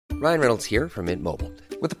Ryan Reynolds here from Mint Mobile.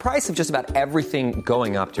 With the price of just about everything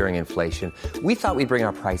going up during inflation, we thought we'd bring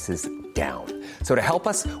our prices down. So to help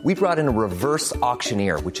us, we brought in a reverse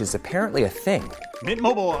auctioneer, which is apparently a thing. Mint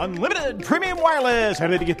Mobile Unlimited Premium Wireless. How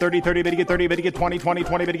to get 30, 30, bit to get 30, bit to get 20, 20,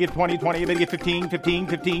 20, bit to get 20, 20, bit to get 15, 15,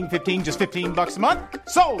 15, 15, just $15 a month?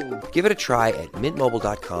 Sold! Give it a try at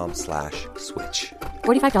mintmobile.com/switch.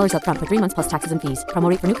 $45 up front for 3 months plus taxes and fees. Promo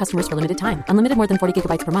rate for new customers for limited time. Unlimited more than 40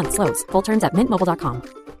 gigabytes per month. Slows full terms at mintmobile.com.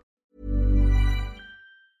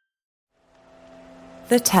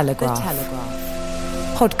 The Telegraph.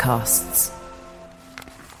 Podcasts.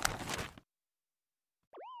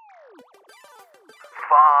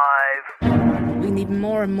 We need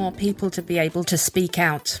more and more people to be able to speak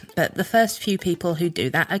out, but the first few people who do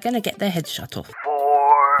that are going to get their heads shut off.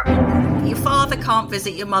 4. Your father can't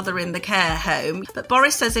visit your mother in the care home, but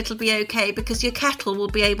Boris says it'll be okay because your kettle will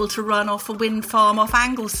be able to run off a wind farm off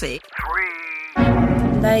Anglesey. 3.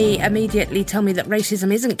 They immediately tell me that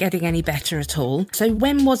racism isn't getting any better at all. So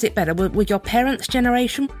when was it better? Were your parents'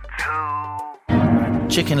 generation? 2.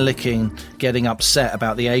 Chicken licking, getting upset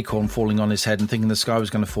about the acorn falling on his head and thinking the sky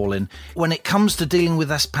was going to fall in. When it comes to dealing with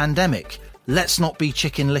this pandemic, let's not be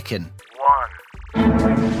chicken licking.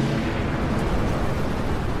 1.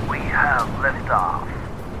 We have liftoff.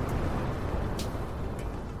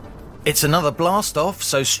 It's another blast off,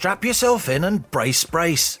 so strap yourself in and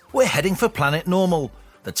brace. We're heading for Planet Normal,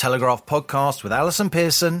 the Telegraph podcast with Alison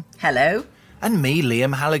Pearson. Hello. And me,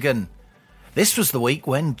 Liam Halligan. This was the week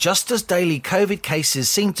when, just as daily COVID cases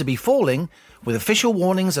seemed to be falling, with official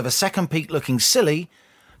warnings of a second peak looking silly,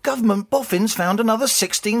 government boffins found another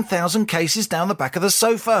 16,000 cases down the back of the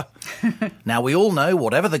sofa. Now, we all know,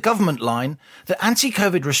 whatever the government line, that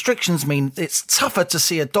anti-COVID restrictions mean it's tougher to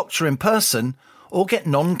see a doctor in person or get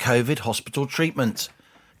non-COVID hospital treatment.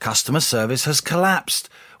 Customer service has collapsed,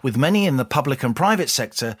 with many in the public and private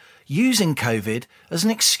sector using COVID as an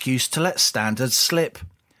excuse to let standards slip.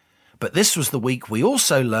 But this was the week we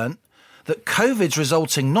also learnt that COVID's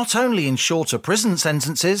resulting not only in shorter prison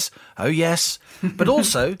sentences, oh yes, but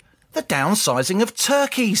also the downsizing of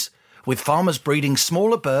turkeys, with farmers breeding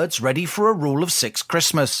smaller birds ready for a rule of 6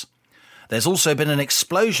 Christmas. There's also been an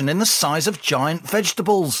explosion in the size of giant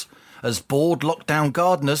vegetables, as bored lockdown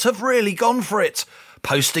gardeners have really gone for it,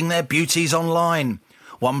 posting their beauties online.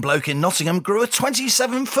 One bloke in Nottingham grew a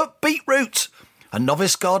 27-foot beetroot. A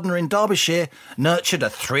novice gardener in Derbyshire nurtured a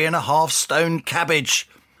 3.5 stone cabbage.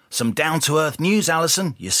 Some down-to-earth news,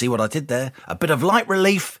 Alison. You see what I did there? A bit of light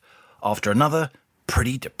relief after another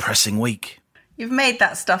pretty depressing week. You've made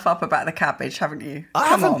that stuff up about the cabbage, haven't you? I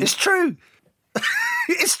haven't. It's true.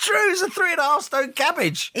 It's true. It's a 3.5 stone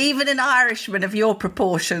cabbage. Even an Irishman of your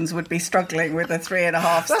proportions would be struggling with a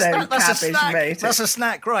 3.5 stone cabbage, mate. That's a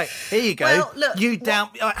snack, right? Here you go. Well, look, you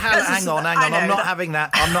doubt. Hang on. I'm not having that.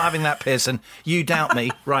 I'm not having that, Pearson. You doubt me,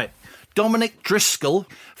 right? Dominic Driscoll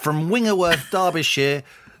from Wingerworth, Derbyshire,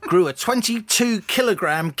 grew a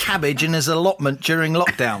 22-kilogram cabbage in his allotment during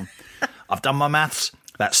lockdown. I've done my maths.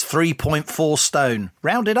 That's 3.4 stone.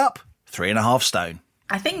 Rounded up, 3.5 stone.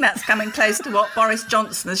 I think that's coming close to what Boris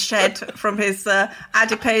Johnson has shed from his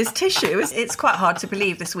adipose tissue. It's quite hard to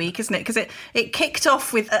believe this week, isn't it? Because it kicked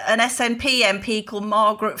off with an SNP MP called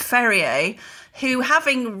Margaret Ferrier, who,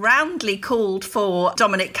 having roundly called for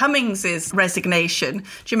Dominic Cummings' resignation, do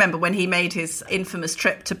you remember when he made his infamous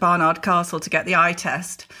trip to Barnard Castle to get the eye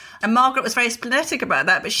test? And Margaret was very splenetic about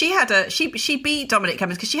that, but she beat Dominic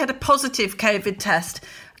Cummings because she had a positive COVID test.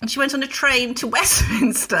 And she went on a train to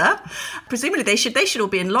Westminster. Presumably they should all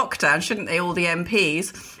be in lockdown, shouldn't they, all the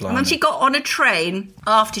MPs? Blimey. And then she got on a train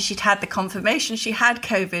after she'd had the confirmation she had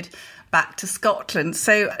COVID back to Scotland.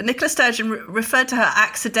 So Nicola Sturgeon referred to her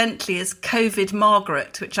accidentally as COVID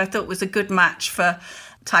Margaret, which I thought was a good match for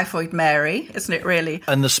Typhoid Mary, isn't it really?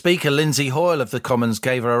 And the Speaker, Lindsay Hoyle of the Commons,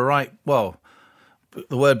 gave her a right, well,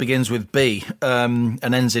 the word begins with B and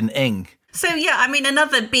ends in ing. So, yeah, I mean,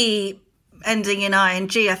 another B ending in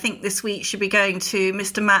ing, I think this week should be going to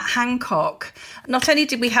Mr. Matt Hancock. Not only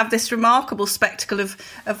did we have this remarkable spectacle of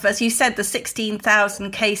as you said, the 16,000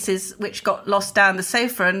 cases which got lost down the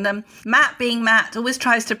sofa, and Matt, being Matt, always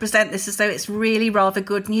tries to present this as though it's really rather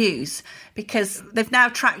good news, because they've now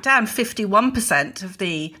tracked down 51% of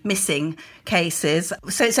the missing cases.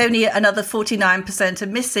 So it's only another 49% are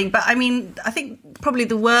missing. But I mean, I think probably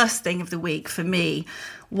the worst thing of the week for me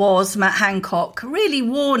was Matt Hancock really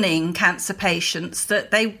warning cancer patients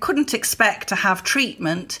that they couldn't expect to have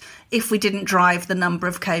treatment if we didn't drive the number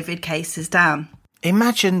of COVID cases down.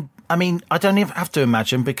 Imagine, I mean, I don't even have to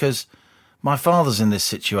imagine, because my father's in this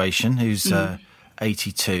situation, who's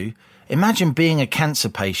 82. Imagine being a cancer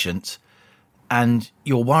patient and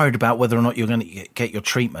you're worried about whether or not you're going to get your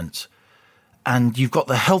treatment, and you've got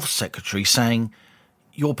the health secretary saying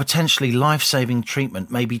your potentially life-saving treatment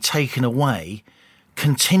may be taken away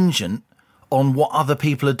contingent on what other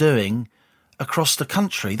people are doing across the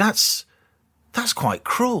country. That's quite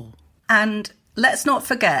cruel. And let's not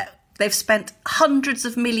forget, they've spent hundreds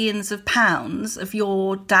of millions of pounds of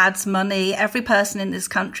your dad's money, every person in this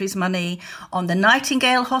country's money, on the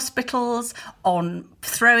Nightingale hospitals, on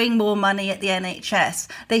throwing more money at the NHS.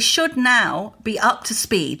 They should now be up to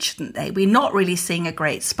speed, shouldn't they? We're not really seeing a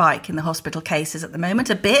great spike in the hospital cases at the moment,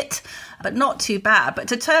 a bit, but not too bad. But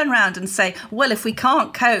to turn around and say, well, if we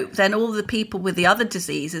can't cope, then all the people with the other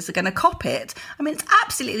diseases are going to cop it. I mean, it's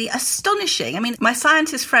absolutely astonishing. I mean, my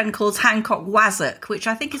scientist friend calls Hancock Wazzock, which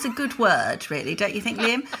I think is a good word, really, don't you think,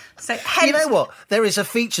 Liam? So, you know what? There is a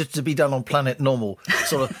feature to be done on Planet Normal,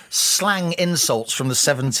 sort of slang insults from the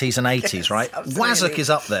 70s and 80s, yes, right? Absolutely. Wazzock is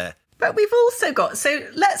up there. But we've also got, so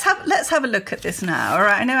let's have a look at this now, all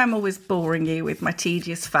right? I know I'm always boring you with my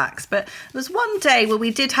tedious facts, but there was one day where we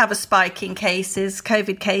did have a spike in cases,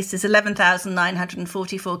 COVID cases,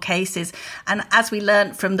 11,944 cases. And as we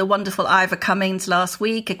learnt from the wonderful Ivor Cummings last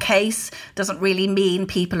week, a case doesn't really mean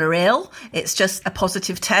people are ill. It's just a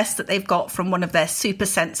positive test that they've got from one of their super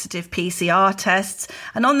sensitive PCR tests.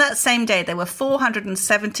 And on that same day, there were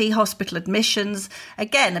 470 hospital admissions,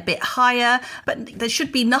 again, a bit higher, but there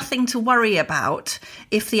should be nothing to worry about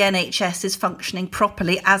if the NHS is functioning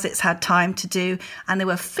properly as it's had time to do. And there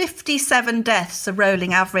were 57 deaths, a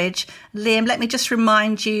rolling average. Liam, let me just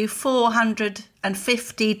remind you,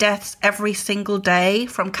 450 deaths every single day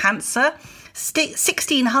from cancer,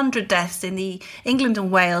 1,600 deaths in the England and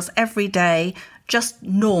Wales every day, just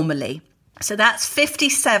normally. So that's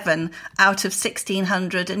 57 out of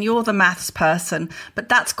 1,600, and you're the maths person, but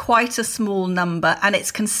that's quite a small number. And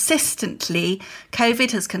it's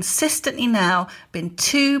COVID has consistently now been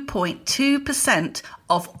 2.2%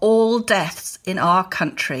 of all deaths in our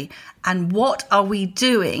country. And what are we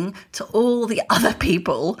doing to all the other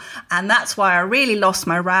people? And that's why I really lost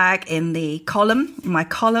my rag in my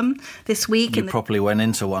column this week. You probably went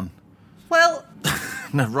into one. Well...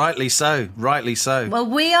 No, rightly so. Well,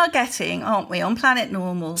 we are getting, aren't we, on Planet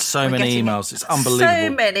Normal? So many emails. It's unbelievable. So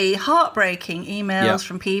many heartbreaking emails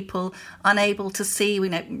from people unable to see. We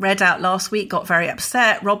read out last week, got very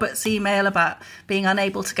upset. Robert's email about being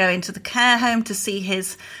unable to go into the care home to see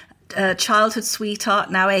his childhood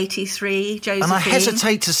sweetheart, now 83, Josephine. And I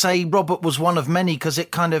hesitate to say Robert was one of many because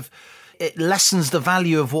it lessens the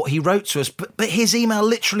value of what he wrote to us. But his email,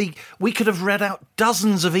 literally, we could have read out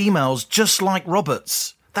dozens of emails just like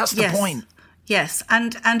Robert's. That's the point. Yes.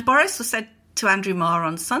 And Boris said to Andrew Marr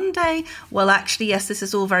on Sunday, well, actually, yes, this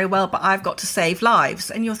is all very well, but I've got to save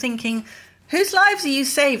lives. And you're thinking, whose lives are you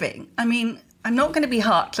saving? I mean, I'm not going to be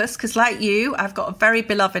heartless because, like you, I've got a very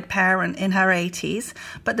beloved parent in her 80s.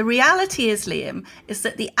 But the reality is, Liam, is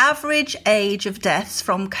that the average age of deaths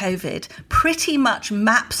from COVID pretty much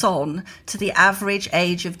maps on to the average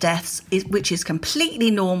age of deaths, which is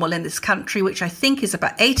completely normal in this country, which I think is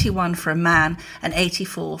about 81 for a man and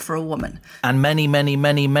 84 for a woman. And many, many,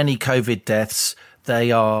 many, many COVID deaths,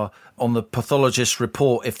 they are, on the pathologist's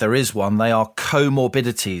report, if there is one, they are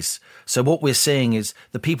comorbidities. So what we're seeing is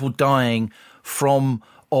the people dying from,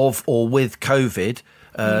 of, or with COVID,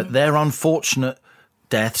 their unfortunate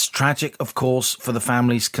deaths, tragic, of course, for the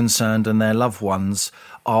families concerned and their loved ones,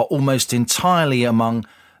 are almost entirely among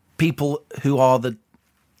people who are the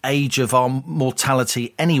age of our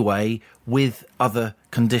mortality anyway, with other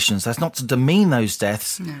conditions. That's not to demean those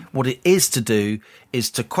deaths. No. What it is to do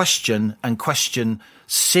is to question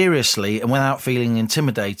seriously and without feeling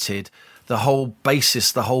intimidated the whole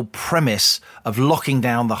basis, the whole premise of locking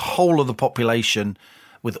down the whole of the population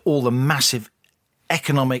with all the massive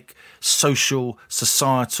economic, social,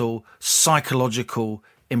 societal, psychological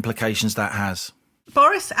implications that has.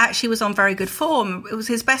 Boris actually was on very good form. It was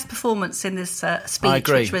his best performance in this speech. I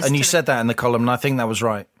agree. And you said that in the column, and I think that was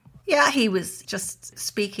right. Yeah, he was just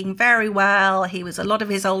speaking very well. A lot of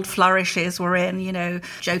his old flourishes were in,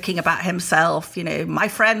 joking about himself. My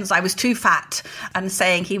friends, I was too fat, and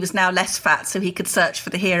saying he was now less fat so he could search for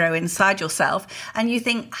the hero inside yourself. And you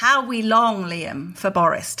think, how we long, Liam, for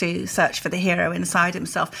Boris to search for the hero inside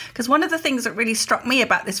himself? Because one of the things that really struck me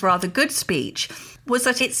about this rather good speech was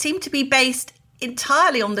that it seemed to be based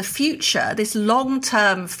entirely on the future, this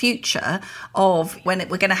long-term future of when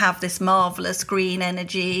we're going to have this marvellous green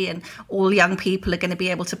energy and all young people are going to be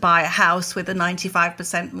able to buy a house with a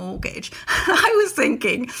 95% mortgage. I was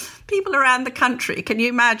thinking, people around the country, can you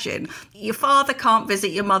imagine? Your father can't visit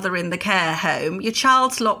your mother in the care home, your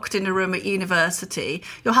child's locked in a room at university,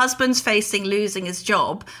 your husband's facing losing his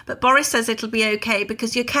job, but Boris says it'll be okay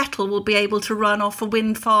because your kettle will be able to run off a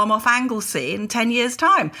wind farm off Anglesey in 10 years'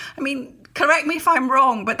 time. I mean, correct me if I'm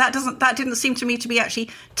wrong, but that didn't seem to me to be actually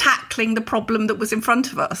tackling the problem that was in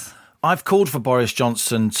front of us. I've called for Boris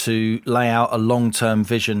Johnson to lay out a long-term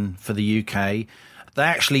vision for the UK. They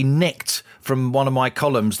actually nicked from one of my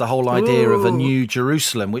columns the whole idea of a new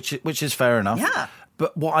Jerusalem, which is fair enough. Yeah.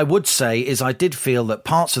 But what I would say is I did feel that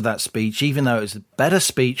parts of that speech, even though it was a better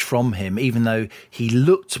speech from him, even though he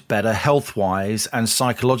looked better health-wise and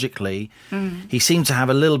psychologically, he seemed to have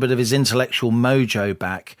a little bit of his intellectual mojo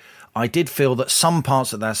back. I did feel that some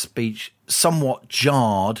parts of that speech somewhat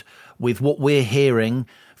jarred with what we're hearing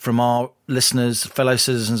from our listeners, fellow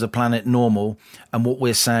citizens of Planet Normal, and what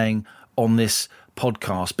we're saying on this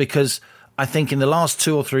podcast, because I think in the last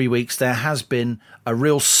 2 or 3 weeks there has been a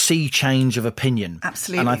real sea change of opinion.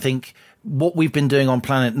 Absolutely. And I think what we've been doing on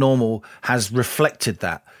Planet Normal has reflected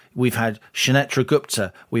that. We've had Sunetra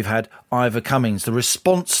Gupta, we've had Ivor Cummings. The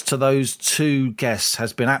response to those two guests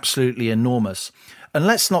has been absolutely enormous. And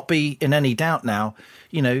let's not be in any doubt now,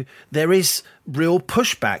 there is real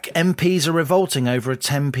pushback. MPs are revolting over a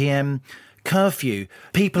 10 p.m. curfew.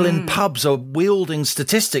 People in pubs are wielding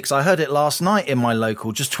statistics. I heard it last night in my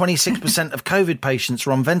local. Just 26% of COVID patients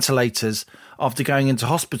are on ventilators after going into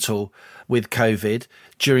hospital with COVID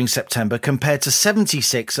during September, compared to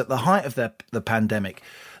 76 at the height of the pandemic.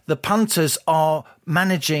 The punters are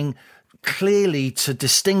managing clearly to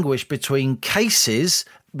distinguish between cases,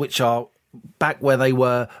 which are back where they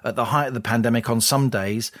were at the height of the pandemic on some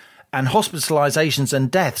days, and hospitalisations and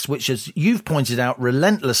deaths, which, as you've pointed out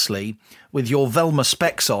relentlessly with your Velma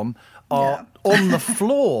specs on, are on the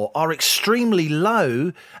floor, are extremely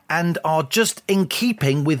low and are just in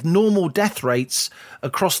keeping with normal death rates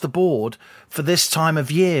across the board for this time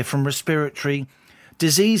of year from respiratory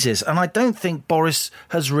diseases. And I don't think Boris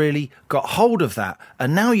has really got hold of that.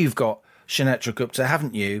 And now you've got Sunetra Gupta,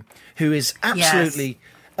 haven't you, who is absolutely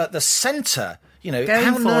at the centre.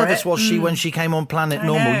 How nervous was she when she came on Planet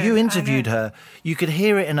Normal? You interviewed her. You could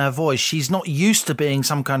hear it in her voice. She's not used to being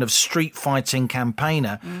some kind of street fighting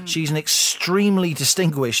campaigner. She's an extremely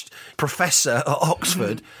distinguished professor at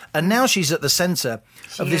Oxford. And now she's at the centre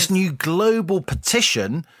of this new global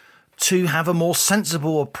petition to have a more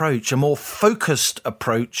sensible approach, a more focused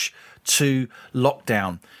approach to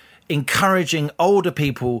lockdown, encouraging older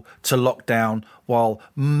people to lock down while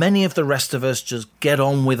many of the rest of us just get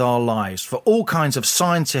on with our lives for all kinds of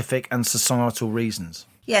scientific and societal reasons.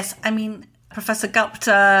 Yes, I mean, Professor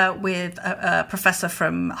Gupta with a professor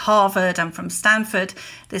from Harvard and from Stanford,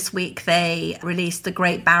 this week they released the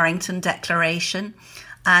Great Barrington Declaration,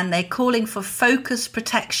 and they're calling for focused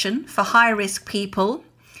protection for high-risk people,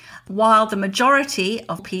 while the majority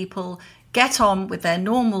of people get on with their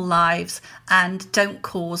normal lives and don't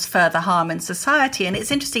cause further harm in society. And it's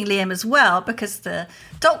interesting, Liam, as well, because the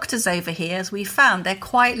doctors over here, as we found, they're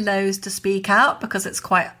quite loath to speak out because it's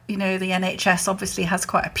quite, the NHS obviously has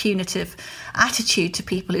quite a punitive attitude to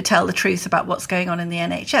people who tell the truth about what's going on in the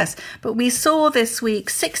NHS. But we saw this week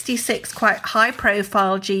 66 quite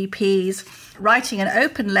high-profile GPs writing an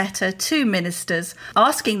open letter to ministers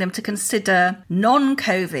asking them to consider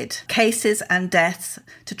non-COVID cases and deaths,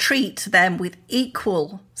 to treat them with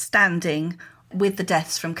equal standing with the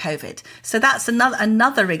deaths from COVID. So that's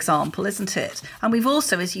another example, isn't it? And we've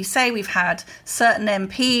also, as you say, we've had certain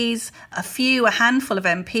MPs, a handful of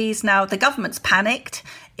MPs. Now, the government's panicked.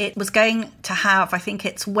 It was going to have, I think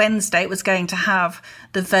it's Wednesday, it was going to have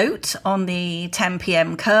the vote on the 10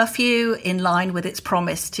 p.m. curfew in line with its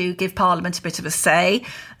promise to give Parliament a bit of a say.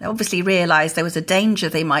 They obviously realised there was a danger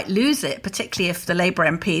they might lose it, particularly if the Labour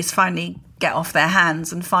MPs finally get off their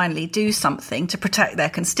hands and finally do something to protect their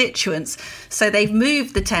constituents. So they've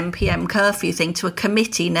moved the 10 p.m. curfew thing to a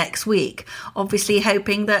committee next week, obviously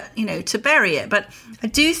hoping that, to bury it. But I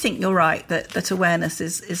do think you're right that awareness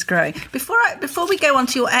is growing. Before we go on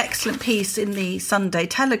to your excellent piece in the Sunday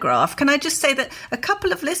Telegraph, can I just say that a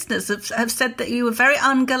couple of listeners have said that you were very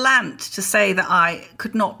ungallant to say that I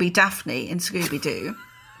could not be Daphne in Scooby-Doo.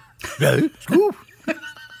 No.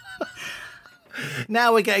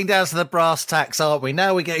 Now we're getting down to the brass tacks, aren't we?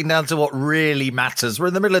 Now we're getting down to what really matters. We're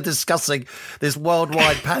in the middle of discussing this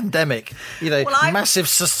worldwide pandemic, massive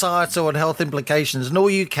societal and health implications, and all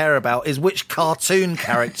you care about is which cartoon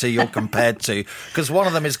character you're compared to, because one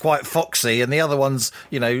of them is quite foxy and the other one's,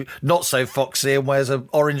 not so foxy and wears an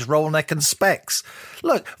orange roll neck and specs.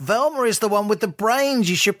 Look, Velma is the one with the brains.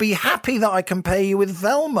 You should be happy that I compare you with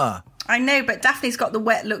Velma. I know, but Daphne's got the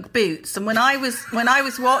wet look boots, and when I was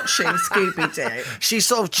watching Scooby-Doo, she's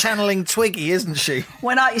sort of channeling Twiggy, isn't she?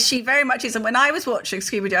 She very much is. And when I was watching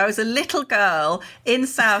Scooby-Doo, I was a little girl in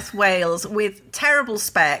South Wales with terrible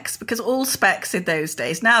specs, because all specs in those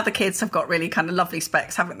days. Now the kids have got really kind of lovely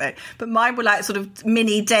specs, haven't they? But mine were like sort of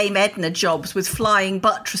mini Dame Edna jobs with flying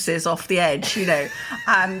buttresses off the edge,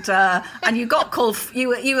 and you got called. You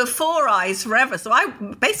were Four Eyes forever. So I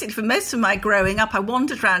basically, for most of my growing up, I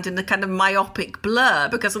wandered around in the kind of myopic blur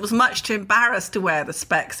because I was much too embarrassed to wear the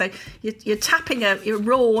specs. So you're tapping your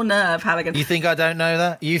raw nerve, Halligan. You think I don't know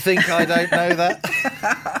that? You think I don't know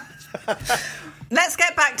that? Let's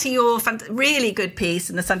get back to your really good piece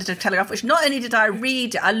in the Sunday Telegraph, which not only did I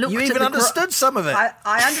read it, I looked at You even understood some of it.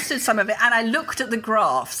 I understood some of it, and I looked at the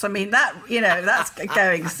graphs. I mean, that's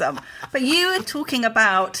going some. But you were talking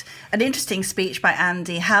about an interesting speech by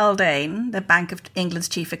Andy Haldane, the Bank of England's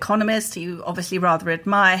chief economist. You obviously rather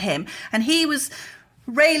admire him. And he was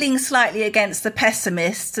railing slightly against the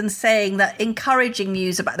pessimists and saying that encouraging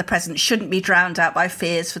news about the present shouldn't be drowned out by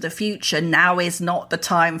fears for the future. Now is not the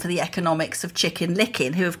time for the economics of Chicken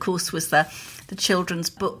Licken, who, of course, was the children's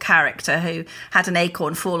book character who had an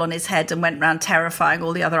acorn fall on his head and went around terrifying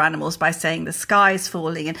all the other animals by saying the sky's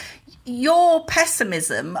falling. And your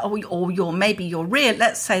pessimism, or your real,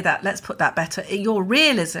 let's put that better, your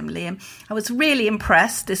realism, Liam. I was really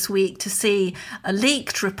impressed this week to see a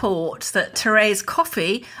leaked report that Therese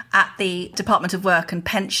Coffey at the Department of Work and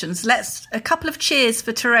Pensions, a couple of cheers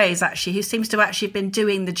for Therese, actually, who seems to actually have been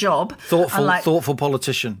doing the job. Thoughtful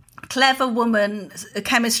politician. Clever woman, a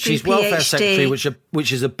chemistry she's PhD. Welfare Secretary,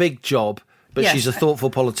 which is a big job, but yes, she's a thoughtful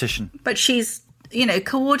politician. But she's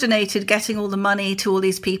coordinated getting all the money to all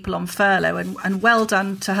these people on furlough, and well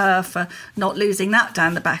done to her for not losing that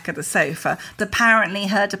down the back of the sofa. Apparently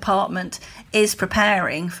her department is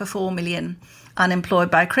preparing for 4 million unemployed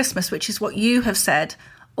by Christmas, which is what you have said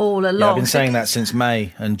all along. Yeah, I've been saying that since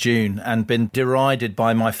May and June and been derided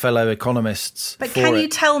by my fellow economists. But can you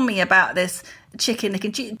tell me about this Chicken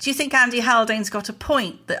Licken? Do you think Andy Haldane's got a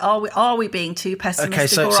point? That are we being too pessimistic? Okay,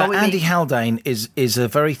 so Andy Haldane is a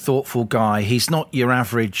very thoughtful guy. He's not your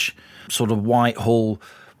average sort of Whitehall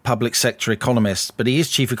public sector economist, but he is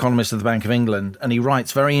chief economist of the Bank of England, and he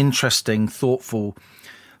writes very interesting, thoughtful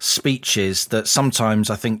speeches that sometimes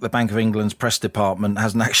I think the Bank of England's press department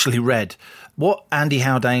hasn't actually read. What Andy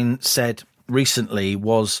Haldane said recently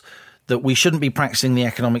was that we shouldn't be practicing the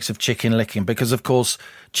economics of Chicken Licken because, of course,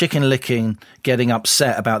 Chicken Licken getting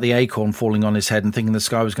upset about the acorn falling on his head and thinking the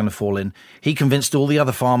sky was going to fall in, he convinced all the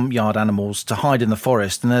other farmyard animals to hide in the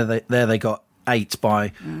forest, and there they got ate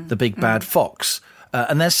by the big bad fox.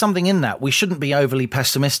 And there's something in that. We shouldn't be overly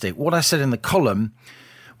pessimistic. What I said in the column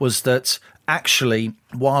was that actually,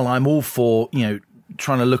 while I'm all for,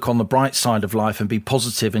 trying to look on the bright side of life and be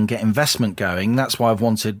positive and get investment going, that's why I've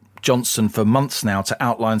wanted Johnson for months now to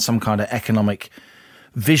outline some kind of economic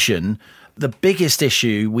vision. The biggest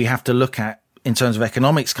issue we have to look at in terms of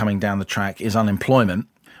economics coming down the track is unemployment,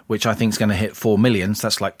 which I think is going to hit 4 million. So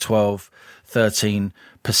that's like 12-13%,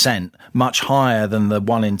 much higher than the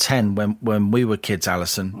 1 in 10 when we were kids,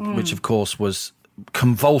 Alison, which of course was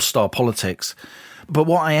convulsed our politics. But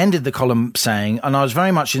what I ended the column saying, and I was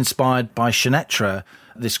very much inspired by Sinetra,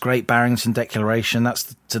 this great Barrington Declaration,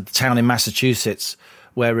 that's the town in Massachusetts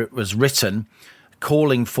where it was written,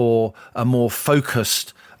 calling for a more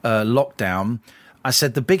focused lockdown. I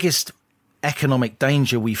said the biggest economic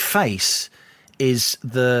danger we face is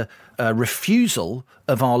the refusal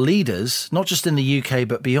of our leaders, not just in the UK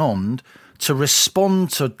but beyond, to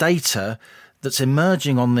respond to data that's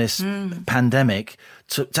emerging on this pandemic,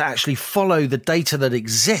 to actually follow the data that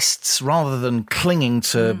exists rather than clinging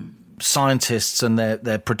to scientists and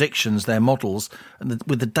their predictions, their models, and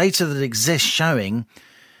with the data that exists showing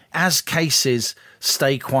as cases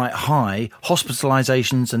stay quite high,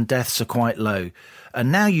 hospitalizations and deaths are quite low.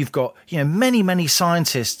 And now you've got, many, many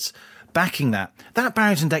scientists backing that. That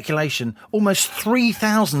Barrington Declaration, almost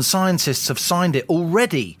 3,000 scientists have signed it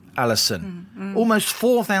already, Alison. Almost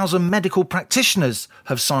 4,000 medical practitioners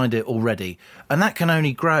have signed it already. And that can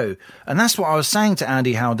only grow. And that's what I was saying to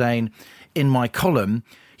Andy Haldane in my column.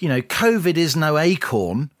 COVID is no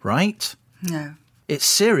acorn, right? No. It's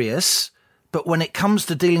serious, but when it comes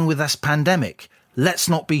to dealing with this pandemic, let's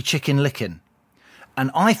not be Chicken Licken.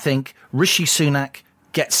 And I think Rishi Sunak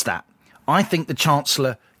gets that. I think the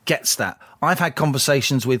Chancellor gets that. I've had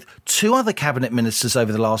conversations with 2 other cabinet ministers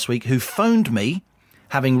over the last week who phoned me,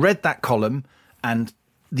 having read that column and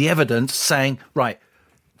the evidence, saying, right,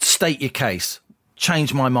 state your case,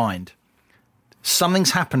 change my mind.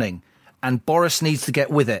 Something's happening and Boris needs to get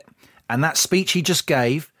with it. And that speech he just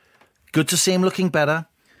gave, good to see him looking better,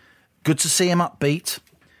 good to see him upbeat,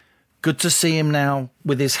 good to see him now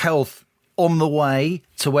with his health on the way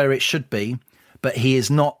to where it should be, but he is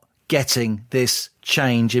not getting this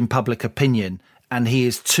change in public opinion, and he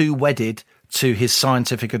is too wedded to his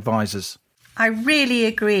scientific advisors. I really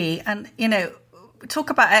agree. And, talk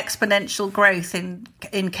about exponential growth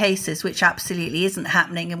in cases, which absolutely isn't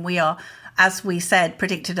happening. And we are, as we said,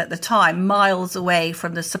 predicted at the time, miles away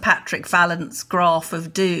from the Sir Patrick Vallance graph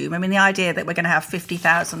of doom. I mean, the idea that we're going to have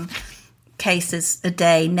 50,000 cases a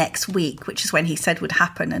day next week, which is when he said would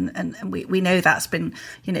happen, and we know that's been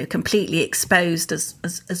completely exposed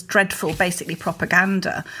as dreadful, basically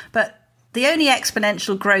propaganda. But the only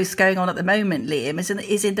exponential growth going on at the moment, Liam,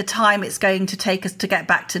 is in the time it's going to take us to get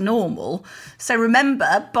back to normal. So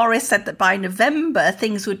remember, Boris said that by November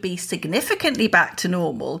things would be significantly back to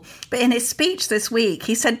normal. But in his speech this week,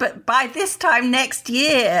 he said, but by this time next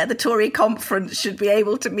year, the Tory conference should be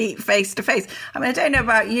able to meet face to face. I mean, I don't know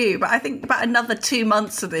about you, but I think about another 2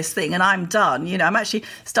 months of this thing and I'm done. I'm actually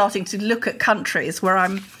starting to look at countries where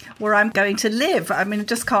I'm going to live. I mean, I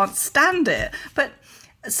just can't stand it. But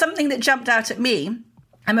something that jumped out at me,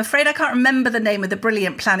 I'm afraid I can't remember the name of the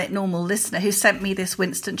brilliant Planet Normal listener who sent me this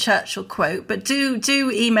Winston Churchill quote, but do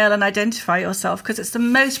email and identify yourself, because it's the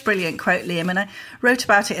most brilliant quote, Liam, and I wrote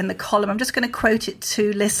about it in the column. I'm just going to quote it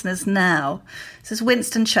to listeners now. It says,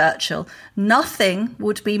 Winston Churchill, "Nothing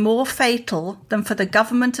would be more fatal than for the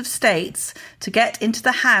government of states to get into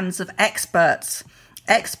the hands of experts.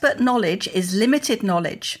 Expert knowledge is limited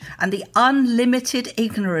knowledge, and the unlimited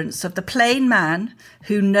ignorance of the plain man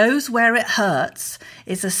who knows where it hurts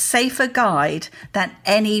is a safer guide than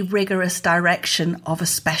any rigorous direction of a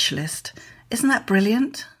specialist." Isn't that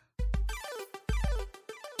brilliant?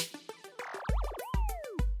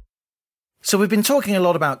 So we've been talking a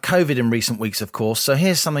lot about COVID in recent weeks, of course, so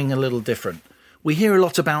here's something a little different. We hear a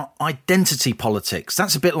lot about identity politics.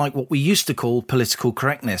 That's a bit like what we used to call political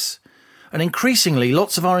correctness. And increasingly,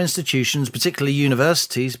 lots of our institutions, particularly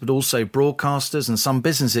universities, but also broadcasters and some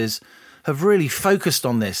businesses, have really focused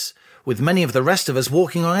on this, with many of the rest of us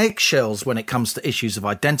walking on eggshells when it comes to issues of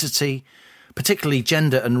identity, particularly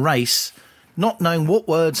gender and race, not knowing what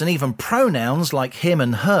words and even pronouns like him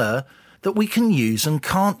and her that we can use and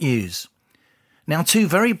can't use. Now, 2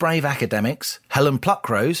 very brave academics, Helen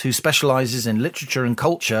Pluckrose, who specialises in literature and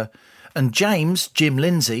culture, and Jim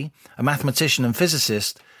Lindsay, a mathematician and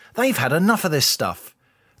physicist, they've had enough of this stuff.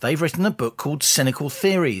 They've written a book called Cynical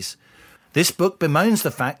Theories. This book bemoans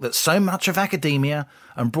the fact that so much of academia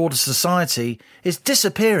and broader society is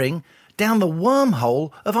disappearing down the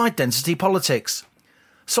wormhole of identity politics.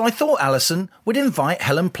 So I thought, Alison, we'd invite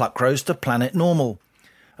Helen Pluckrose to Planet Normal.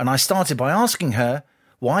 And I started by asking her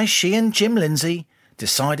why she and Jim Lindsay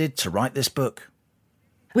decided to write this book.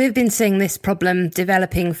 We've been seeing this problem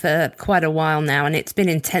developing for quite a while now, and it's been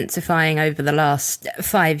intensifying over the last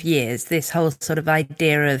 5 years, this whole sort of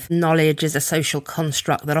idea of knowledge as a social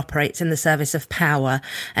construct that operates in the service of power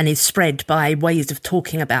and is spread by ways of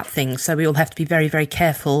talking about things. So we all have to be very, very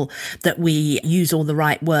careful that we use all the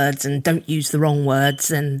right words and don't use the wrong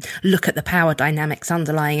words and look at the power dynamics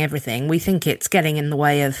underlying everything. We think it's getting in the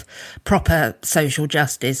way of proper social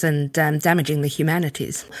justice and damaging the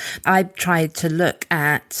humanities. I've tried to look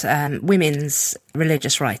at women's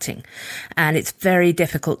religious writing, and it's very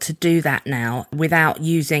difficult to do that now without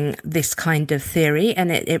using this kind of theory,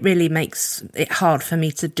 and it really makes it hard for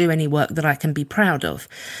me to do any work that I can be proud of.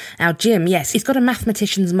 Now, Jim, yes, he's got a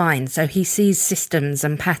mathematician's mind, so he sees systems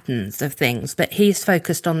and patterns of things, but he's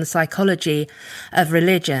focused on the psychology of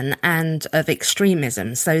religion and of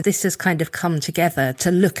extremism. So this has kind of come together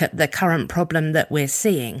to look at the current problem that we're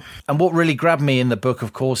seeing. And what really grabbed me in the book,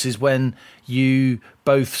 of course, is when you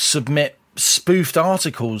both submit spoofed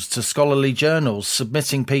articles to scholarly journals,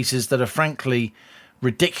 submitting pieces that are frankly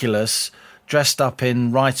ridiculous, dressed up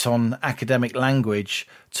in right-on academic language,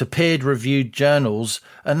 to peer-reviewed journals,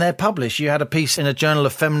 and they're published. You had a piece in a journal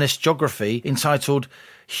of feminist geography entitled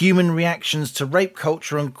 "Human Reactions to Rape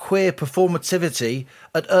Culture and Queer Performativity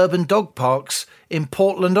at Urban Dog Parks in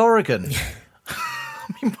Portland, Oregon."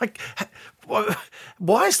 I mean,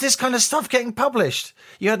 why is this kind of stuff getting published?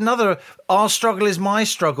 You had another, "Our Struggle is My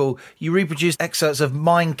Struggle." You reproduced excerpts of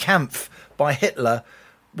Mein Kampf by Hitler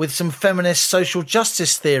with some feminist social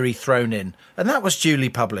justice theory thrown in, and that was duly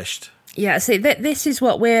published. Yeah, see, this is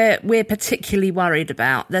what we're particularly worried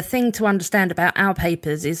about. The thing to understand about our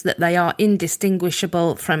papers is that they are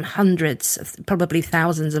indistinguishable from hundreds, probably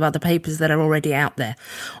thousands of other papers that are already out there.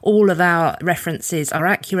 All of our references are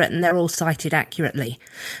accurate and they're all cited accurately.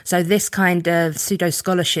 So this kind of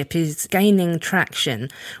pseudo-scholarship is gaining traction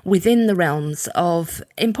within the realms of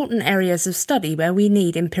important areas of study where we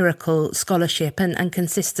need empirical scholarship and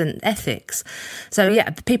consistent ethics. So yeah,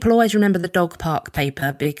 people always remember the dog park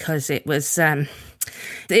paper because it was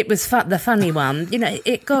the funny one. You know,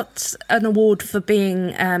 it got an award for being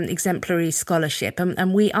exemplary scholarship,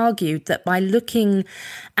 and we argued that by looking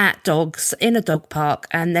at dogs in a dog park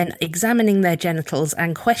and then examining their genitals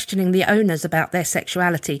and questioning the owners about their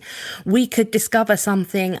sexuality, we could discover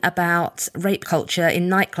something about rape culture in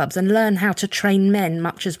nightclubs and learn how to train men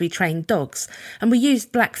much as we train dogs. And we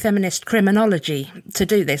used black feminist criminology to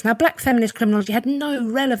do this. Now, black feminist criminology had no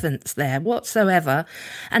relevance there whatsoever,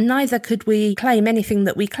 and neither could we claim anything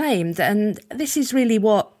that we claimed. And this is really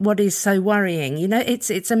what is so worrying. You know,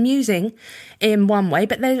 it's amusing in one way,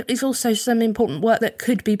 but there is also some important work that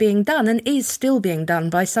could be being done and is still being done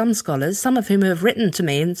by some scholars, some of whom have written to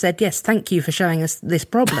me and said, yes, thank you for showing us this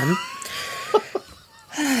problem.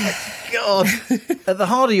 God. At the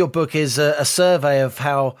heart of your book is a survey of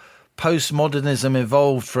how postmodernism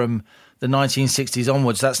evolved from the 1960s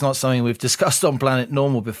onwards. That's not something we've discussed on Planet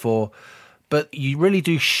Normal before, but you really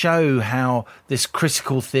do show how this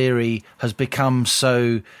critical theory has become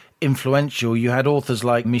so influential. You had authors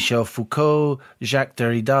like Michel Foucault, Jacques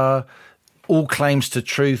Derrida, all claims to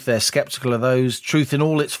truth. They're skeptical of those. Truth in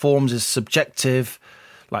all its forms is subjective,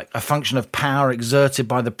 like a function of power exerted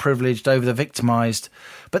by the privileged over the victimized.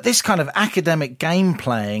 But this kind of academic game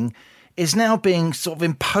playing is now being sort of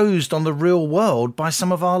imposed on the real world by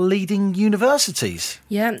some of our leading universities.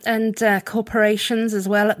 Yeah, and corporations as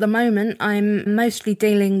well. At the moment, I'm mostly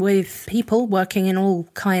dealing with people working in all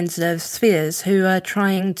kinds of spheres who are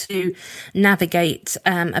trying to navigate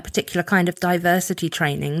a particular kind of diversity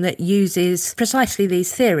training that uses precisely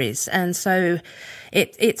these theories. And so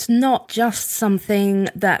it's not just something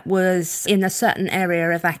that was in a certain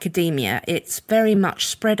area of academia. It's very much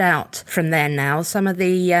spread out from there now. Some of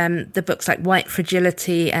the books like White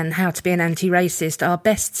Fragility and How to Be an Anti-Racist are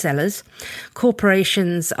bestsellers.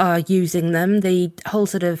 Corporations are using them. The whole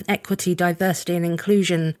sort of equity, diversity and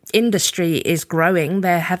inclusion industry is growing.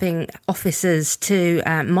 They're having officers to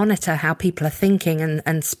monitor how people are thinking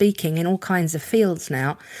and speaking in all kinds of fields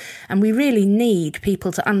now. And we really need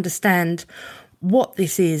people to understand what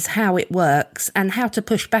this is, how it works, and how to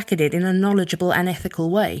push back at it in a knowledgeable and ethical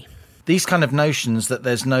way. These kind of notions that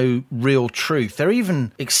there's no real truth, they're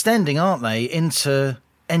even extending, aren't they, into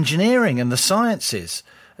engineering and the sciences.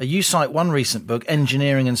 You cite one recent book,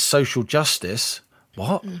 Engineering and Social Justice,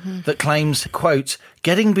 that claims, quote,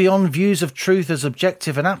 getting beyond views of truth as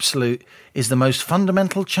objective and absolute is the most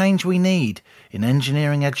fundamental change we need in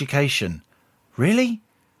engineering education. Really?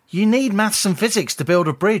 You need maths and physics to build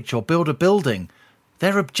a bridge or build a building.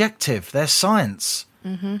 They're objective. They're science.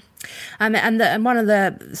 Mm-hmm. And one of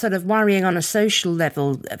the sort of worrying on a social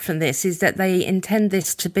level from this is that they intend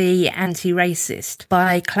this to be anti-racist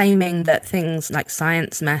by claiming that things like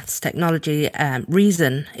science, maths, technology,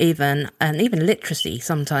 reason even, and even literacy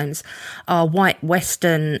sometimes, are white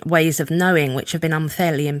Western ways of knowing which have been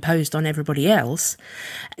unfairly imposed on everybody else.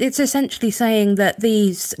 It's essentially saying that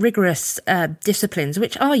these rigorous disciplines,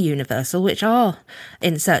 which are universal, which are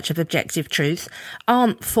in search of objective truth,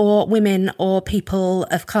 aren't for women or people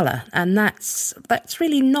of colour. And that's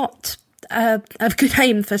really not a good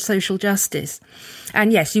aim for social justice.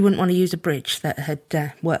 And yes, you wouldn't want to use a bridge that had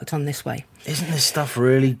worked on this way. Isn't this stuff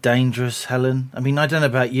really dangerous, Helen? I mean, I don't know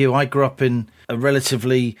about you. I grew up in a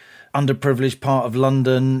relatively underprivileged part of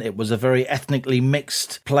London. It was a very ethnically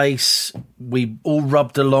mixed place. We all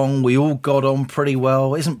rubbed along. We all got on pretty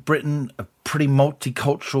well. Isn't Britain a pretty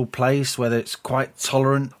multicultural place where it's quite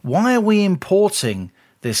tolerant? Why are we importing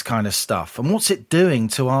this kind of stuff, and what's it doing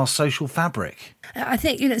to our social fabric? I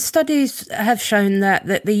think, studies have shown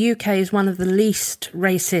that the UK is one of the least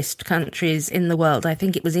racist countries in the world. I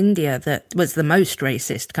think it was India that was the most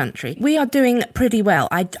racist country. We are doing pretty well.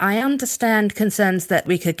 I understand concerns that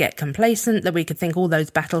we could get complacent, that we could think all those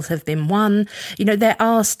battles have been won. There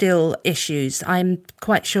are still issues. I'm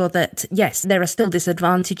quite sure that, yes, there are still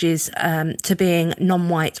disadvantages to being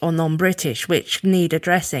non-white or non-British, which need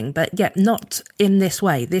addressing, but yet not in this way.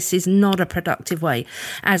 way. This is not a productive way.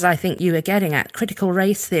 As I think you were getting at, critical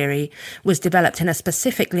race theory was developed in a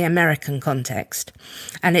specifically American context,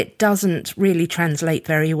 and it doesn't really translate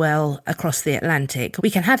very well across the Atlantic.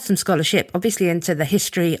 We can have some scholarship, obviously, into the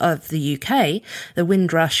history of the UK, the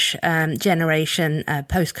Windrush generation,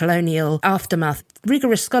 post-colonial aftermath.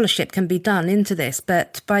 Rigorous scholarship can be done into this,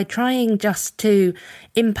 but by trying just to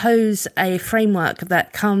impose a framework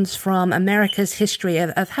that comes from America's history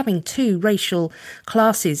of having two racial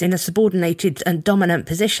classes in a subordinated and dominant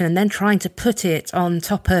position, and then trying to put it on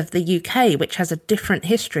top of the UK, which has a different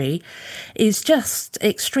history, is just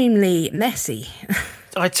extremely messy.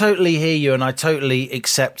 I totally hear you, and I totally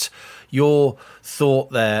accept your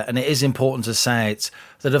thought there, and it is important to say it,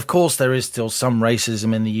 that of course there is still some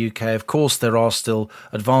racism in the UK. Of course there are still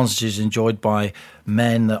advantages enjoyed by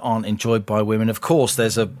men that aren't enjoyed by women. Of course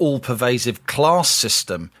there's a all-pervasive class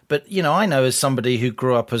system. But, you know, I know as somebody who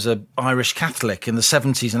grew up as an Irish Catholic in the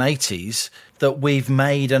 70s and 80s that we've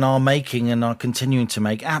made and are making and are continuing to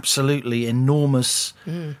make absolutely enormous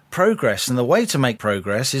progress. And the way to make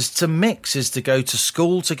progress is to mix, is to go to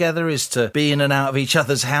school together, is to be in and out of each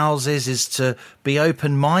other's houses, is to be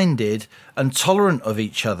open-minded and tolerant of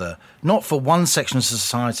each other, not for one section of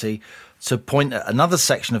society to point at another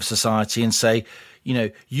section of society and say, you know,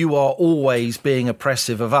 you are always being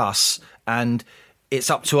oppressive of us and it's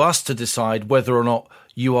up to us to decide whether or not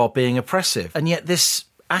you are being oppressive. And yet this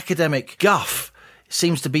academic guff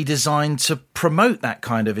seems to be designed to promote that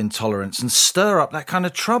kind of intolerance and stir up that kind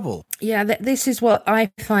of trouble. Yeah, this is what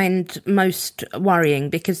I find most worrying,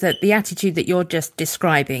 because the attitude that you're just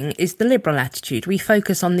describing is the liberal attitude. We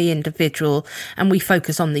focus on the individual and we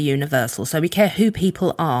focus on the universal. So we care who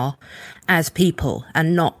people are as people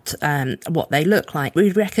and not what they look like.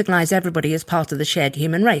 We recognise everybody as part of the shared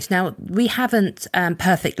human race. Now, we haven't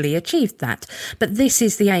perfectly achieved that, but this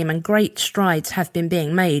is the aim, and great strides have been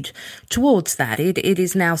being made towards that. It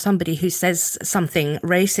is now somebody who says something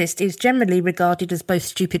racist is generally regarded as both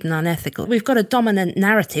stupid and unethical. We've got a dominant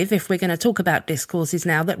narrative, if we're going to talk about discourses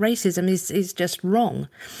now, that racism is just wrong.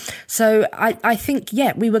 So I think,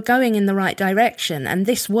 yeah, we were going in the right direction, and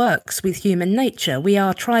this works with human nature. We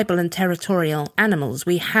are tribal and territorial animals.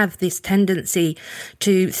 We have this tendency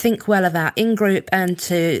to think well of our in-group and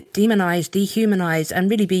to demonise, dehumanise, and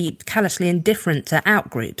really be callously indifferent to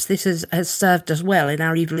out-groups. This has served us well in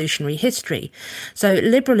our evolutionary history. So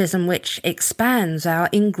liberalism, which expands our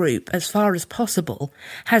in-group as far as possible,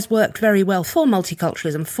 has worked very well for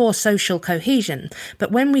multiculturalism, for social cohesion.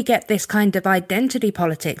 But when we get this kind of identity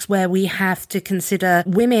politics where we have to consider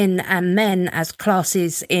women and men as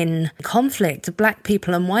classes in conflict, black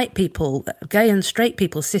people and white people, gay and straight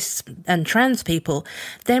people, cis and trans people,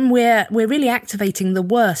 then we're really activating the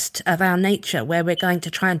worst of our nature, where we're going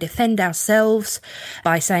to try and defend ourselves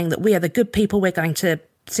by saying that we are the good people. We're going to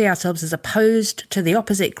see ourselves as opposed to the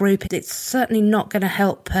opposite group. It's certainly not going to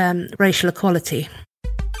help racial equality.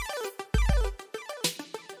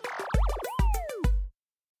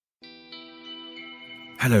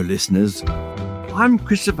 Hello, listeners. I'm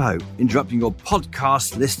Christopher Hope, interrupting your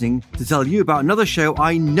podcast listening to tell you about another show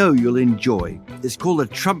I know you'll enjoy. It's called The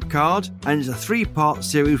Trump Card, and it's a 3-part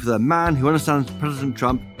series with a man who understands President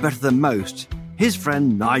Trump better than most, his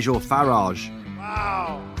friend Nigel Farage.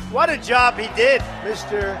 Wow, what a job he did,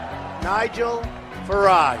 Mr. Nigel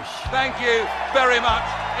Farage. Thank you very much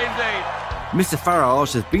indeed. Mr.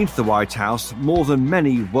 Farage has been to the White House more than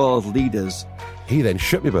many world leaders. He then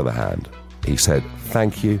shook me by the hand. He said,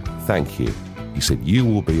 thank you, thank you. He said, you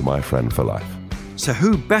will be my friend for life. So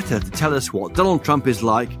who better to tell us what Donald Trump is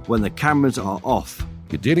like when the cameras are off?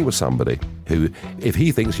 You're dealing with somebody who, if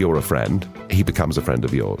he thinks you're a friend, he becomes a friend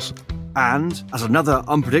of yours. And as another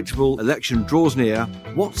unpredictable election draws near,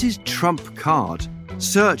 what's his Trump card?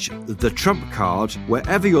 Search The Trump Card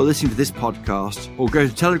wherever you're listening to this podcast, or go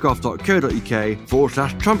to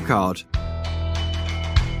telegraph.co.uk/Trump card.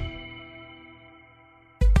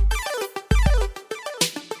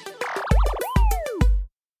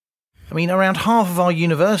 I mean, around half of our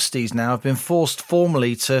universities now have been forced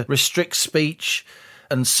formally to restrict speech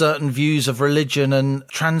and certain views of religion and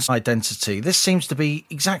trans identity. This seems to be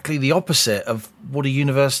exactly the opposite of what a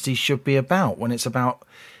university should be about, when it's about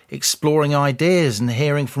exploring ideas and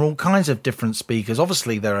hearing from all kinds of different speakers.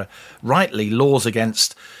 Obviously, there are rightly laws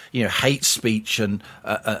against, hate speech and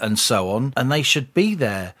so on, and they should be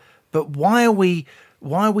there. But why are we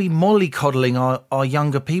mollycoddling our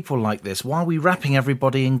younger people like this? Why are we wrapping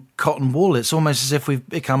everybody in cotton wool? It's almost as if we've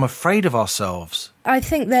become afraid of ourselves. I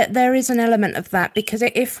think that there is an element of that, because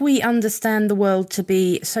if we understand the world to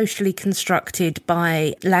be socially constructed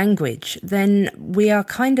by language, then we are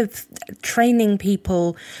kind of training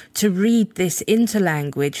people to read this into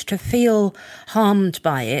language, to feel harmed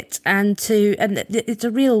by it, and it's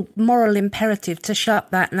a real moral imperative to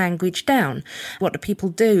shut that language down. What do people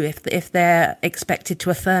do if they're expected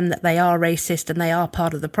to affirm that they are racist and they are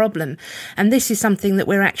part of the problem? And this is something that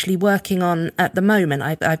we're actually working on at the moment.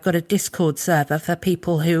 I've got a Discord server for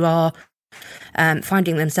people who are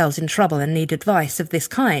finding themselves in trouble and need advice of this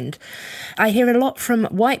kind. I hear a lot from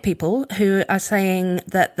white people who are saying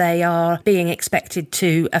that they are being expected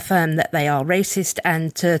to affirm that they are racist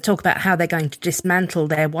and to talk about how they're going to dismantle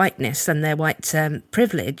their whiteness and their white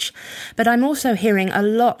privilege. But I'm also hearing a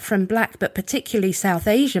lot from black, but particularly South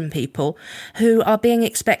Asian people, who are being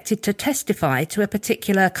expected to testify to a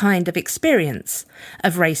particular kind of experience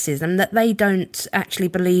of racism that they don't actually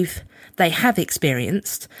believe they have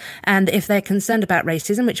experienced. And if they're concerned about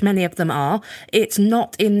racism, which many of them are, it's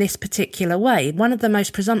not in this particular way. One of the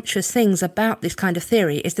most presumptuous things about this kind of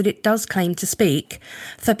theory is that it does claim to speak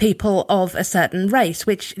for people of a certain race,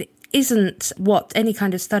 which isn't what any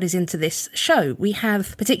kind of studies into this show. We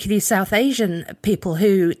have particularly South Asian people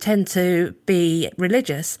who tend to be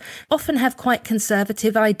religious, often have quite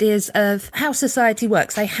conservative ideas of how society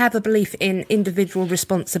works. They have a belief in individual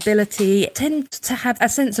responsibility, tend to have a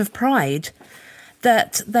sense of pride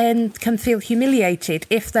that then can feel humiliated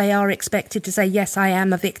if they are expected to say, yes, I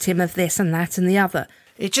am a victim of this and that and the other.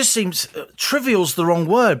 It just seems trivial's the wrong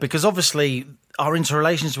word, because obviously our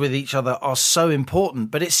interrelations with each other are so important.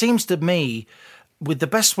 But it seems to me, with the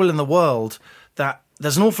best will in the world, that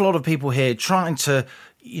there's an awful lot of people here trying to,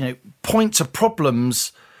 point to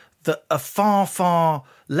problems that are far, far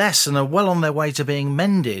less and are well on their way to being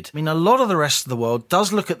mended. I mean, a lot of the rest of the world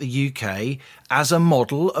does look at the UK as a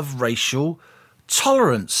model of racial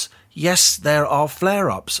tolerance. Yes, there are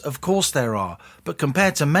flare-ups. Of course there are. But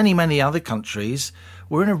compared to many, many other countries,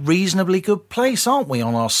 we're in a reasonably good place, aren't we,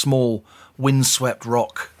 on our small windswept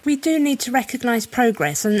rock? We do need to recognise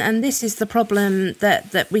progress, and this is the problem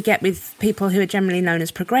that we get with people who are generally known as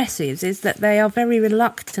progressives, is that they are very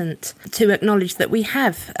reluctant to acknowledge that we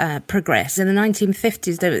have progressed. In the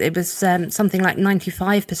 1950s, it was something like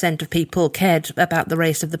 95% of people cared about the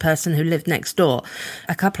race of the person who lived next door.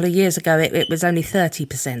 A couple of years ago, it was only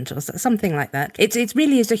 30% or something like that. It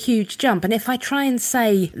really is a huge jump, and if I try and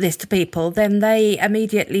say this to people, then they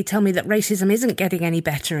immediately tell me that racism isn't getting any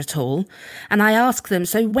better at all. And I ask them,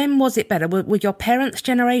 so when was it better? Were your parents'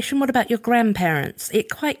 generation? What about your grandparents? It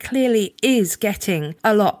quite clearly is getting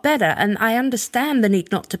a lot better. And I understand the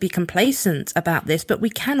need not to be complacent about this, but we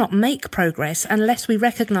cannot make progress unless we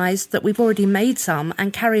recognise that we've already made some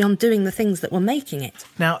and carry on doing the things that were making it.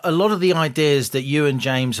 Now, a lot of the ideas that you and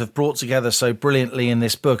James have brought together so brilliantly in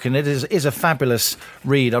this book, and it is a fabulous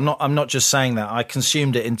read. I'm not just saying that. I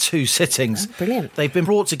consumed it in 2 sittings. Oh, brilliant. They've been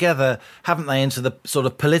brought together, haven't they, into the sort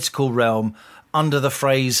of political realm under the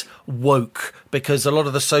phrase woke, because a lot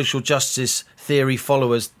of the social justice theory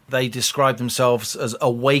followers, they describe themselves as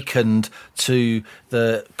awakened to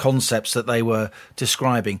the concepts that they were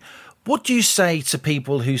describing. What do you say to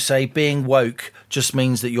people who say being woke just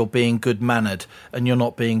means that you're being good-mannered and you're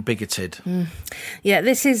not being bigoted? Yeah,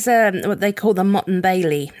 this is what they call the Motte and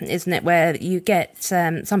Bailey, isn't it? Where you get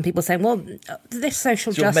some people saying, well, this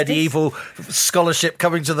social justice... Your medieval scholarship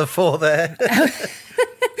coming to the fore there.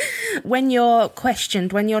 When you're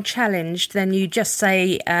questioned, when you're challenged, then you just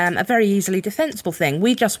say a very easily defensible thing.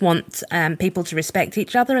 We just want people to respect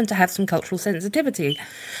each other and to have some cultural sensitivity.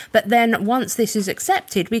 But then once this is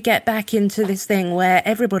accepted, we get back into this thing where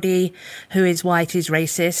everybody who is white is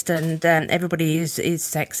racist and everybody is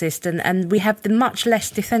sexist, and we have the much less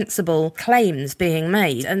defensible claims being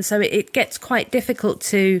made. And so it gets quite difficult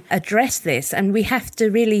to address this, and we have to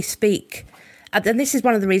really speak. And this is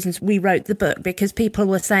one of the reasons we wrote the book, because people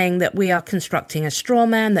were saying that we are constructing a straw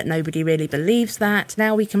man, that nobody really believes that.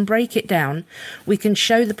 Now we can break it down. We can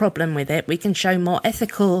show the problem with it. We can show more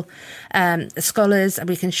ethical scholars, and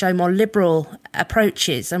we can show more liberal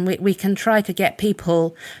approaches, and we can try to get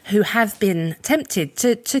people who have been tempted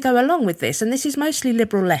to go along with this. And this is mostly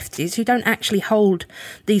liberal lefties who don't actually hold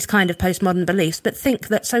these kind of postmodern beliefs, but think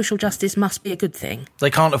that social justice must be a good thing. They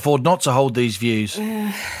can't afford not to hold these views.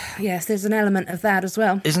 Yes, there's an element of that as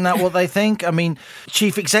well. Isn't that what they think? I mean,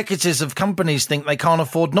 chief executives of companies think they can't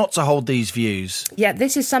afford not to hold these views. Yeah,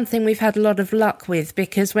 this is something we've had a lot of luck with,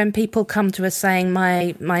 because when people come to us saying,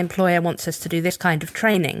 my employer wants us to do this kind of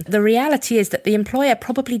training, the reality is that the employer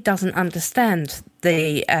probably doesn't understand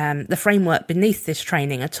the framework beneath this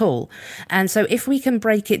training at all. And so if we can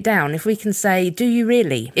break it down, if we can say, do you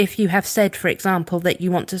really, if you have said, for example, that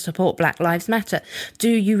you want to support Black Lives Matter, do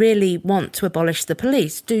you really want to abolish the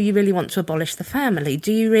police? Do you really want to abolish the family?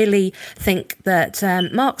 Do you really think that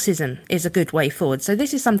Marxism is a good way forward? So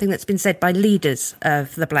this is something that's been said by leaders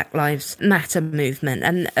of the Black Lives Matter movement.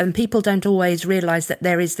 And people don't always realise that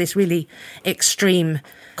there is this really extreme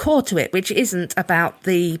core to it, which isn't about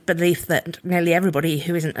the belief that nearly everybody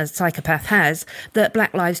who isn't a psychopath has, that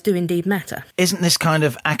black lives do indeed matter. Isn't this kind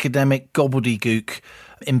of academic gobbledygook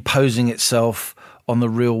imposing itself on the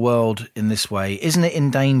real world in this way? Isn't it in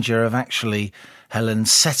danger of actually, Helen,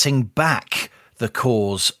 setting back the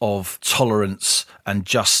cause of tolerance and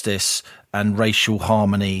justice and racial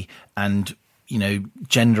harmony and, you know,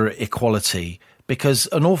 gender equality? Because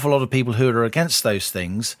an awful lot of people who are against those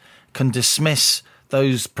things can dismiss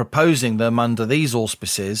those proposing them under these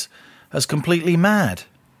auspices as completely mad.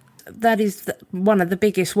 That is one of the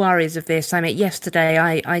biggest worries of this. I mean, yesterday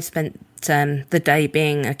I spent the day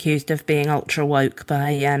being accused of being ultra woke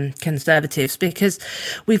by Conservatives, because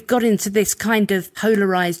we've got into this kind of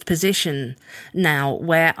polarised position now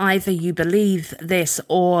where either you believe this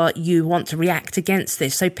or you want to react against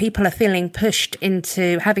this. So people are feeling pushed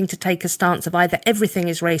into having to take a stance of either everything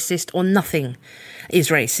is racist or nothing is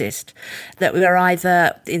racist, that we're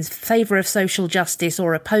either in favour of social justice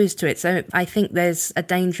or opposed to it. So I think there's a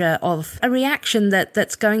danger of a reaction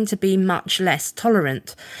that's going to be much less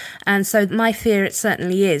tolerant. And so my fear, it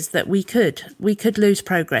certainly is, that we could lose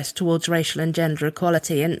progress towards racial and gender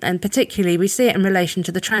equality. And particularly we see it in relation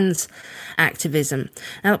to the trans activism.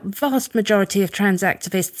 Now, vast majority of trans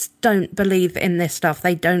activists don't believe in this stuff.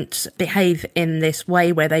 They don't behave in this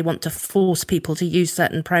way where they want to force people to use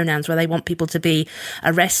certain pronouns, where they want people to be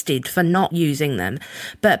arrested for not using them.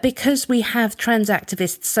 But because we have trans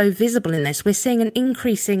activists so visible in this, we're seeing an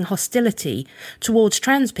increasing hostility towards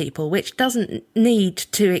trans people, which doesn't need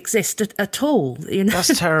to exist at all. You know?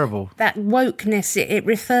 That's terrible. That wokeness, it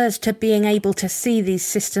refers to being able to see these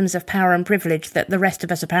systems of power and privilege that the rest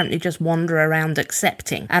of us apparently just wander around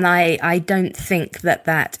accepting. And I don't think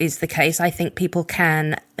that is the case. I think people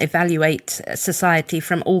can evaluate society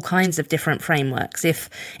from all kinds of different frameworks. If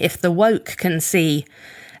the woke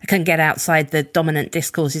can get outside the dominant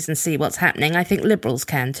discourses and see what's happening, I think liberals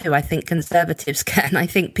can too. I think conservatives can. I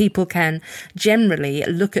think people can generally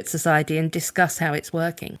look at society and discuss how it's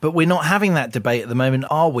working. But we're not having that debate at the moment,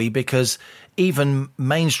 are we? Because even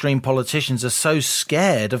mainstream politicians are so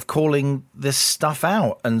scared of calling this stuff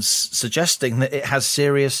out and suggesting that it has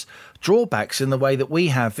serious drawbacks in the way that we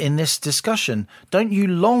have in this discussion. Don't you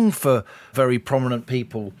long for very prominent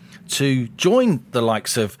people to join the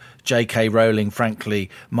likes of J.K. Rowling, frankly,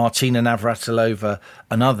 Martina Navratilova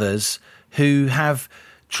and others who have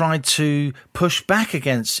tried to push back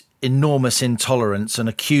against enormous intolerance and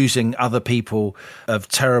accusing other people of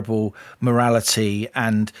terrible morality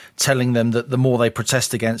and telling them that the more they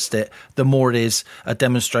protest against it, the more it is a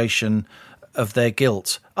demonstration of their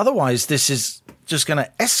guilt? Otherwise, this is just going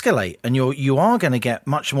to escalate and you are going to get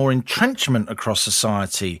much more entrenchment across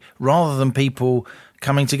society rather than people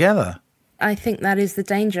coming together. I think that is the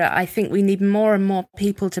danger. I think we need more and more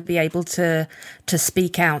people to be able to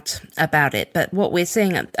speak out about it. But what we're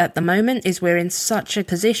seeing at the moment is we're in such a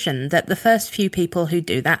position that the first few people who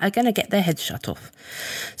do that are going to get their heads shut off.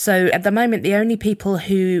 So at the moment, the only people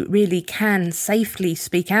who really can safely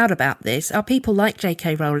speak out about this are people like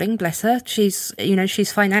J.K. Rowling, bless her. She's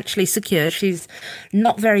financially secure. She's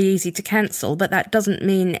not very easy to cancel, but that doesn't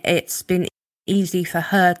mean it's been easy for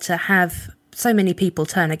her to have so many people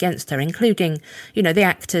turn against her, including, the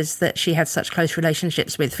actors that she had such close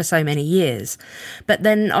relationships with for so many years. But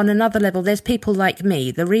then on another level, there's people like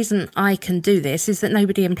me. The reason I can do this is that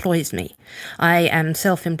nobody employs me. I am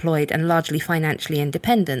self-employed and largely financially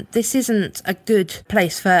independent. This isn't a good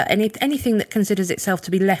place for anything that considers itself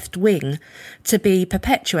to be left-wing to be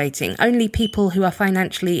perpetuating. Only people who are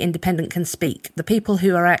financially independent can speak. The people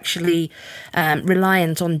who are actually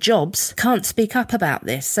reliant on jobs can't speak up about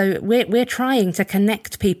this. So we're trying to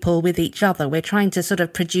connect people with each other. We're trying to sort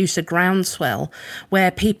of produce a groundswell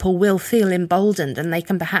where people will feel emboldened and they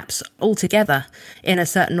can perhaps all together in a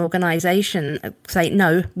certain organisation say,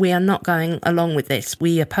 no, we are not going along with this.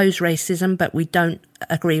 We oppose racism, but we don't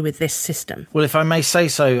agree with this system. Well, if I may say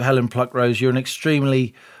so, Helen Pluckrose, you're an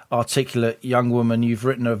extremely articulate young woman. You've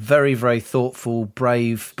written a very, very thoughtful,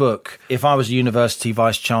 brave book. If I was a university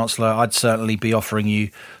vice-chancellor, I'd certainly be offering you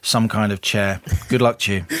some kind of chair. Good luck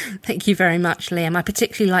to you. Thank you very much, Liam. I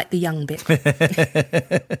particularly like the young bit.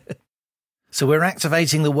 So we're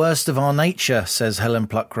activating the worst of our nature, says Helen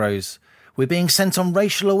Pluckrose. We're being sent on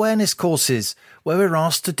racial awareness courses where we're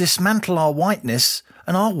asked to dismantle our whiteness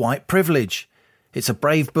and our white privilege. It's a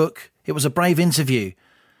brave book. It was a brave interview.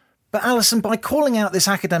 But Alison, by calling out this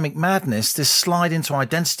academic madness, this slide into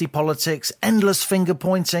identity politics, endless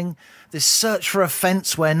finger-pointing, this search for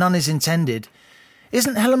offence where none is intended,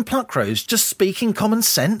 isn't Helen Pluckrose just speaking common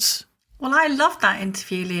sense? Well, I loved that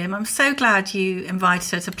interview, Liam. I'm so glad you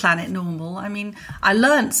invited her to Planet Normal. I mean, I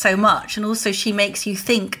learnt so much, and also she makes you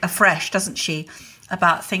think afresh, doesn't she,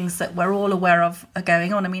 about things that we're all aware of are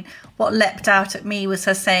going on. I mean, what leapt out at me was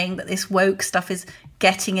her saying that this woke stuff is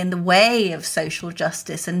getting in the way of social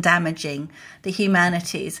justice and damaging the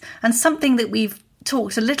humanities. And something that we've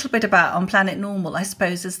talked a little bit about on Planet Normal, I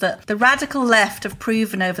suppose, is that the radical left have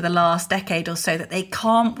proven over the last decade or so that they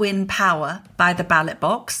can't win power by the ballot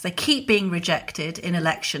box. They keep being rejected in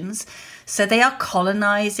elections. So they are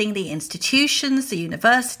colonising the institutions, the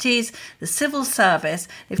universities, the civil service.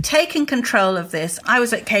 They've taken control of this. I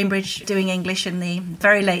was at Cambridge doing English in the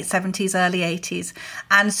very late 70s, early 80s,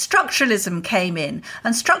 and structuralism came in.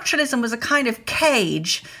 And structuralism was a kind of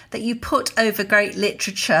cage that you put over great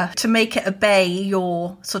literature to make it obey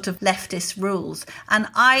your sort of leftist rules. And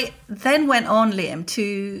I then went on, Liam,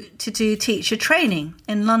 to do teacher training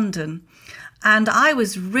in London. And I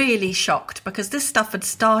was really shocked because this stuff had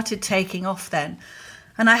started taking off then.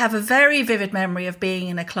 And I have a very vivid memory of being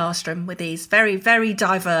in a classroom with these very, very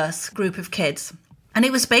diverse group of kids. And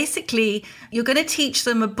it was basically, you're going to teach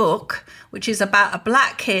them a book, which is about a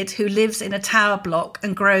black kid who lives in a tower block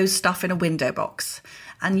and grows stuff in a window box.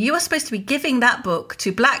 And you are supposed to be giving that book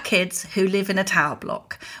to black kids who live in a tower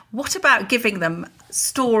block. What about giving them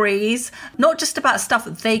stories, not just about stuff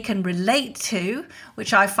that they can relate to,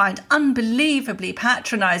 which I find unbelievably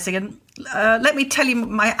patronising. And let me tell you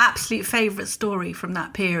my absolute favourite story from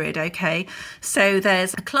that period, okay? So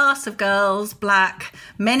there's a class of girls, black,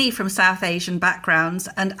 many from South Asian backgrounds,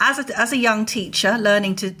 and as a young teacher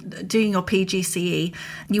doing your PGCE,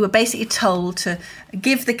 you were basically told to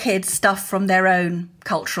give the kids stuff from their own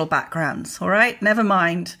cultural backgrounds, all right? Never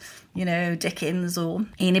mind, Dickens or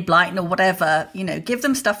Enid Blyton or whatever, give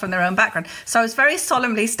them stuff from their own background. So I was very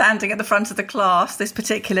solemnly standing at the front of the class this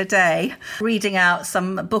particular day, reading out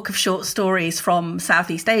some book of short stories from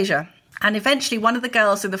Southeast Asia. And eventually one of the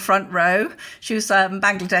girls in the front row, she was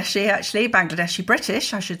Bangladeshi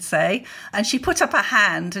British, I should say, and she put up her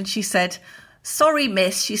hand and she said, "Sorry,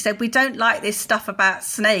 miss," she said, "we don't like this stuff about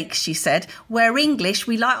snakes," she said. "We're English,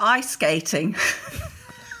 we like ice skating."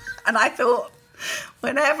 And I thought,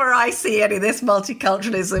 whenever I see any of this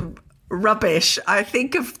multiculturalism rubbish, I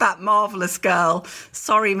think of that marvellous girl.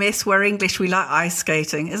 "Sorry, miss, we're English, we like ice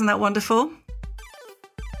skating." Isn't that wonderful?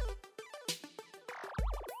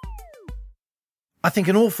 I think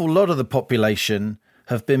an awful lot of the population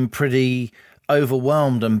have been pretty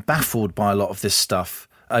overwhelmed and baffled by a lot of this stuff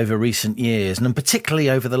over recent years, and particularly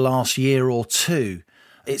over the last year or two.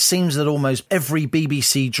 It seems that almost every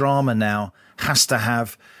BBC drama now has to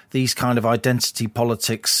have these kind of identity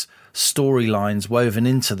politics storylines woven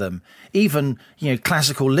into them. Even,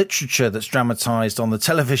 classical literature that's dramatised on the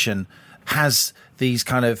television has these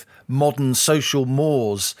kind of modern social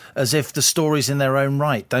mores, as if the stories in their own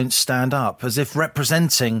right don't stand up, as if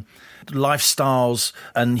representing lifestyles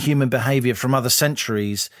and human behaviour from other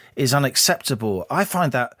centuries is unacceptable. I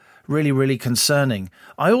find that really, really concerning.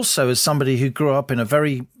 I also, as somebody who grew up in a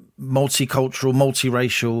very multicultural,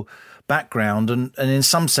 multiracial background, and in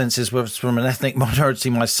some senses was from an ethnic minority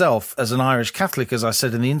myself, as an Irish Catholic, as I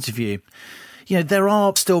said in the interview, there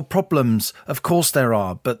are still problems. Of course there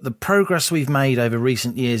are, but the progress we've made over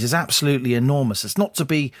recent years is absolutely enormous. It's not to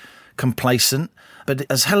be complacent, but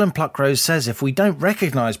as Helen Pluckrose says, if we don't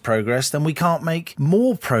recognise progress, then we can't make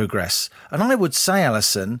more progress. And I would say,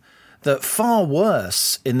 Alison, that far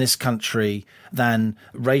worse in this country than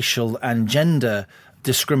racial and gender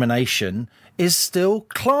discrimination is still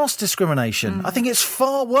class discrimination. I think it's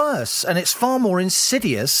far worse, and it's far more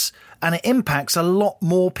insidious, and it impacts a lot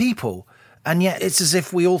more people. And yet it's as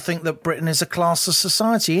if we all think that Britain is a classless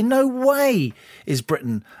society. In no way is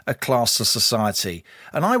Britain a classless society.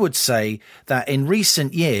 And I would say that in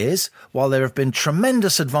recent years, while there have been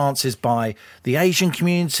tremendous advances by the Asian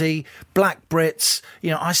community, black Brits,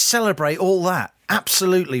 I celebrate all that.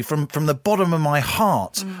 Absolutely, from the bottom of my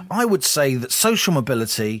heart. I would say that social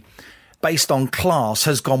mobility based on class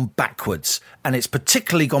has gone backwards, and it's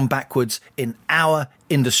particularly gone backwards in our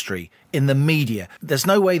industry, in the media. There's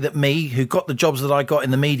no way that me, who got the jobs that I got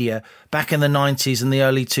in the media back in the 90s and the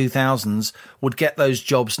early 2000s, would get those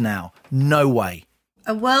jobs now. No way.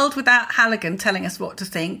 A world without Halligan telling us what to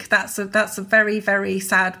think. That's a very, very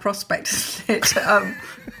sad prospect, isn't it?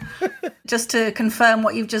 Just to confirm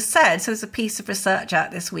what you've just said, so there's a piece of research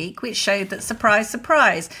out this week which showed that, surprise,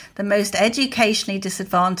 surprise, the most educationally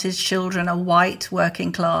disadvantaged children are white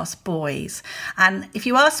working class boys. And if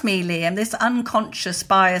you ask me, Liam, this unconscious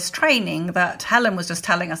bias training that Helen was just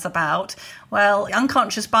telling us about, well,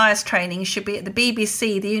 unconscious bias training should be at the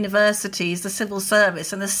BBC, the universities, the civil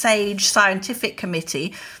service and the SAGE Scientific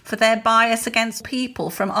Committee for their bias against people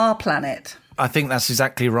from our planet. I think that's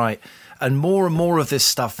exactly right. And more of this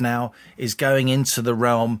stuff now is going into the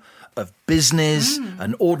realm of business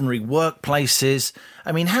and ordinary workplaces.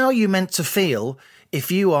 I mean, how are you meant to feel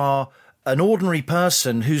if you are an ordinary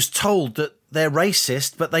person who's told that they're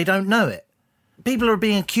racist, but they don't know it? People are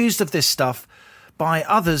being accused of this stuff by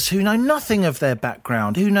others who know nothing of their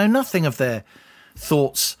background, who know nothing of their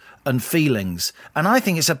thoughts and feelings. And I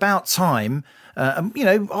think it's about time.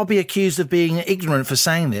 I'll be accused of being ignorant for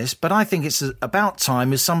saying this, but I think it's about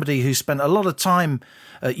time, as somebody who spent a lot of time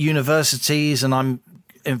at universities, and I'm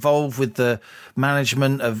involved with the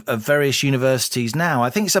management of various universities now. I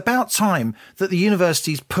think it's about time that the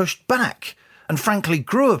universities pushed back and frankly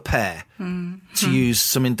grew a pair, to use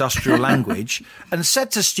some industrial language, and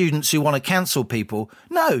said to students who want to cancel people,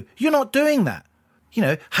 no, you're not doing that.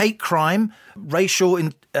 Hate crime, racial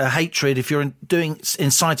hatred, if you're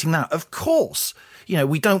inciting that, of course.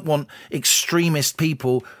 We don't want extremist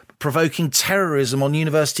people provoking terrorism on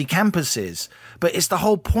university campuses. But it's the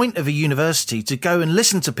whole point of a university to go and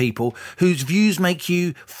listen to people whose views make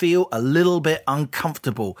you feel a little bit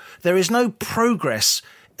uncomfortable. There is no progress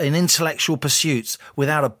in intellectual pursuits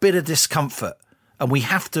without a bit of discomfort. And we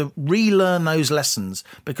have to relearn those lessons,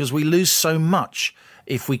 because we lose so much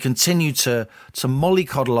if we continue to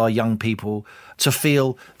mollycoddle our young people to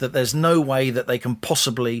feel that there's no way that they can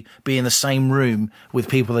possibly be in the same room with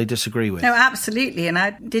people they disagree with. No, absolutely.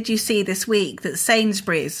 And did you see this week that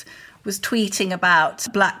Sainsbury's was tweeting about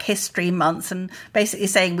Black History Month and basically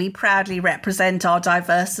saying we proudly represent our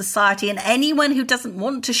diverse society, and anyone who doesn't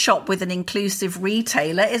want to shop with an inclusive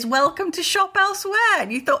retailer is welcome to shop elsewhere.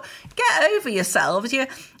 And you thought, get over yourselves. You're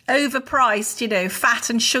overpriced, fat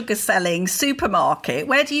and sugar selling supermarket.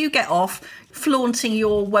 Where do you get off flaunting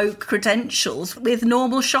your woke credentials with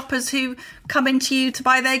normal shoppers who come into you to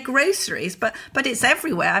buy their groceries? But it's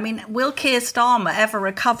everywhere. I mean, will Keir Starmer ever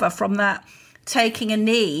recover from that taking a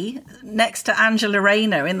knee next to Angela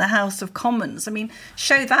Rayner in the House of Commons? I mean,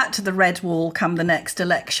 show that to the Red Wall come the next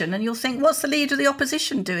election and you'll think, what's the leader of the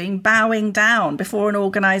opposition doing, bowing down before an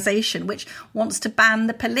organisation which wants to ban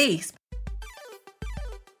the police?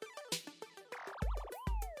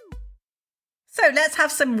 So let's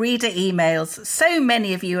have some reader emails. So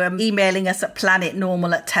many of you are emailing us at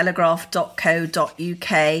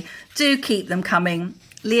planetnormal@telegraph.co.uk. Do keep them coming.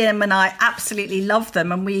 Liam and I absolutely love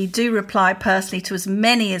them, and we do reply personally to as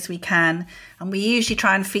many as we can. And we usually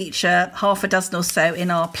try and feature half a dozen or so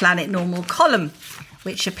in our Planet Normal column,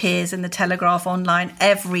 which appears in the Telegraph Online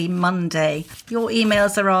every Monday. Your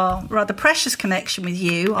emails are our rather precious connection with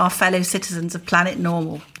you, our fellow citizens of Planet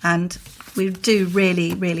Normal, and we do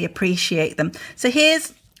really, really appreciate them. So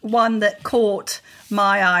here's one that caught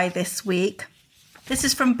my eye this week. This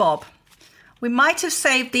is from Bob. We might have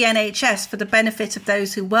saved the NHS for the benefit of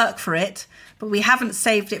those who work for it, but we haven't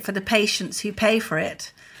saved it for the patients who pay for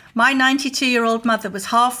it. My 92-year-old mother was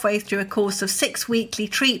halfway through a course of 6 weekly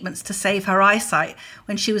treatments to save her eyesight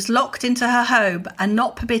when she was locked into her home and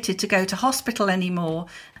not permitted to go to hospital anymore.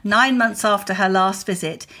 9 months after her last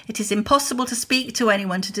visit, it is impossible to speak to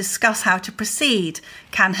anyone to discuss how to proceed.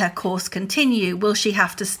 Can her course continue? Will she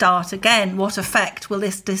have to start again? What effect will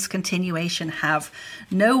this discontinuation have?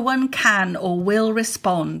 No one can or will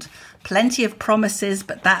respond. Plenty of promises,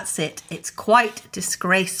 but that's it. It's quite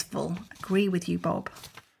disgraceful. Agree with you, Bob.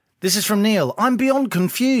 This is from Neil. I'm beyond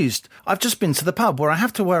confused. I've just been to the pub where I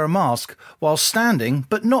have to wear a mask while standing,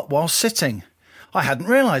 but not while sitting. I hadn't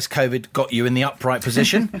realised COVID got you in the upright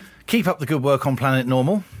position. Keep up the good work on Planet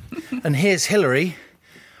Normal. And here's Hillary.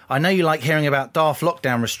 I know you like hearing about daft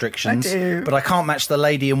lockdown restrictions, but I can't match the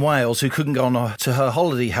lady in Wales who couldn't go on to her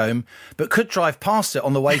holiday home, but could drive past it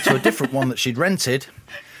on the way to a different one that she'd rented.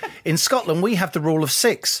 In Scotland, we have the rule of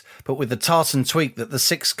 6, but with the tartan tweak that the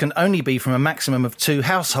 6 can only be from a maximum of 2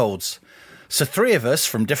 households. So 3 of us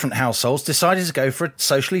from different households decided to go for a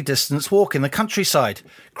socially distanced walk in the countryside.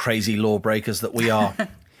 Crazy lawbreakers that we are.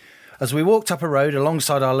 As we walked up a road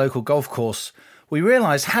alongside our local golf course, we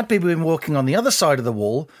realised had people been walking on the other side of the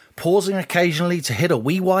wall, pausing occasionally to hit a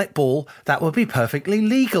wee white ball, that would be perfectly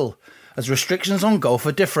legal, as restrictions on golf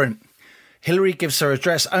are different. Hillary gives her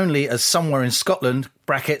address only as somewhere in Scotland,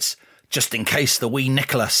 brackets, just in case the wee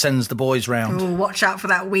Nicola sends the boys round. Oh, watch out for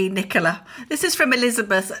that wee Nicola. This is from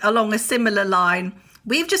Elizabeth along a similar line.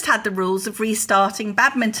 We've just had the rules of restarting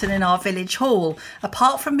badminton in our village hall.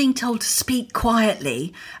 Apart from being told to speak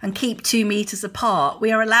quietly and keep 2 metres apart,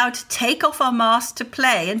 we are allowed to take off our masks to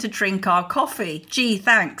play and to drink our coffee. Gee,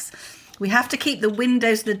 thanks. We have to keep the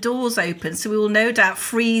windows and the doors open, so we will no doubt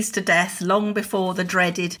freeze to death long before the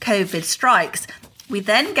dreaded COVID strikes. We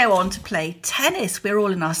then go on to play tennis. We're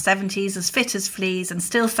all in our 70s, as fit as fleas, and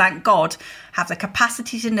still, thank God, have the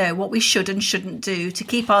capacity to know what we should and shouldn't do to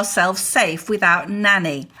keep ourselves safe without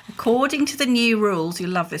nanny. According to the new rules,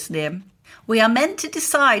 you'll love this, Liam, we are meant to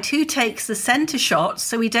decide who takes the centre shots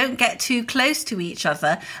so we don't get too close to each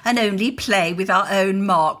other and only play with our own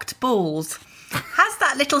marked balls. Has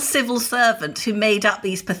that little civil servant who made up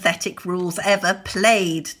these pathetic rules ever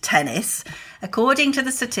played tennis? According to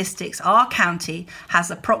the statistics, our county has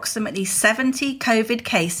approximately 70 COVID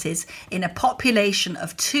cases in a population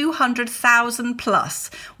of 200,000 plus,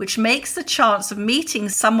 which makes the chance of meeting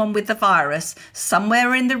someone with the virus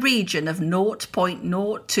somewhere in the region of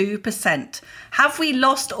 0.02%. Have we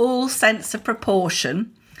lost all sense of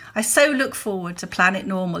proportion? I so look forward to Planet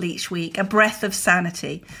Normal each week, a breath of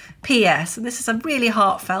sanity. P.S., and this is a really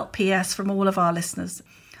heartfelt P.S. from all of our listeners,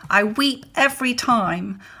 I weep every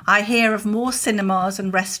time I hear of more cinemas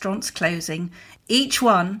and restaurants closing. Each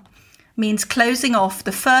one means closing off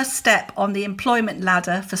the first step on the employment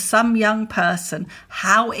ladder for some young person.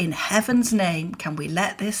 How in heaven's name can we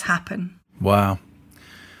let this happen? Wow.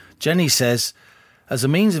 Jenny says, as a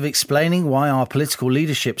means of explaining why our political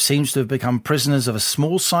leadership seems to have become prisoners of a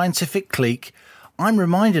small scientific clique, I'm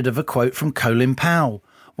reminded of a quote from Colin Powell,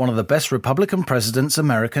 one of the best Republican presidents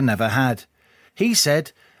America never had. He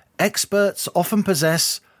said, experts often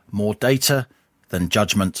possess more data than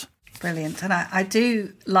judgment. Brilliant. And I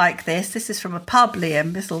do like this. This is from a pub,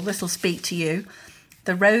 Liam. This'll speak to you.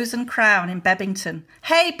 The Rose and Crown in Bebington.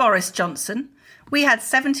 Hey, Boris Johnson. We had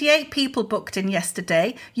 78 people booked in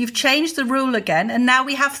yesterday. You've changed the rule again, and now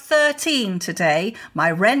we have 13 today.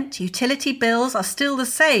 My rent, utility bills are still the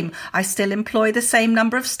same. I still employ the same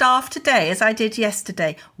number of staff today as I did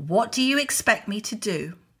yesterday. What do you expect me to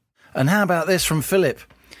do? And how about this from Philip?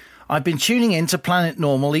 I've been tuning in to Planet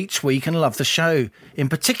Normal each week and love the show. In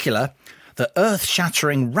particular, the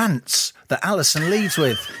earth-shattering rants that Alison leads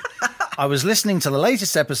with. I was listening to the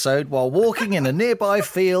latest episode while walking in a nearby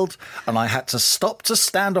field, and I had to stop to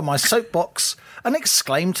stand on my soapbox and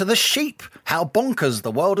exclaim to the sheep how bonkers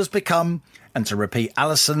the world has become, and to repeat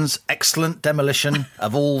Alison's excellent demolition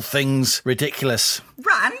of all things ridiculous.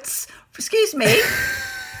 Rants? Excuse me?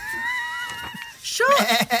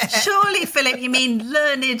 Surely, Philip, you mean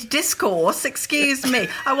learned discourse? Excuse me.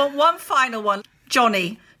 I want one final one.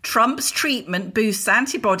 Johnny, Trump's treatment boosts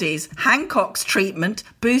antibodies. Hancock's treatment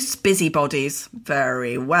boosts busybodies.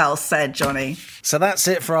 Very well said, Johnny. So that's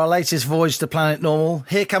it for our latest voyage to Planet Normal.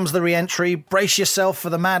 Here comes the re-entry. Brace yourself for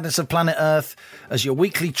the madness of planet Earth as your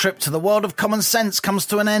weekly trip to the world of common sense comes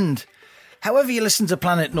to an end. However you listen to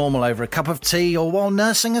Planet Normal, over a cup of tea or while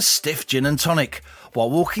nursing a stiff gin and tonic, while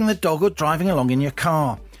walking the dog or driving along in your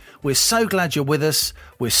car, we're so glad you're with us.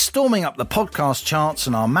 We're storming up the podcast charts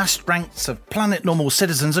and our massed ranks of Planet Normal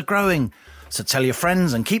citizens are growing. So tell your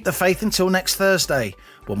friends and keep the faith until next Thursday,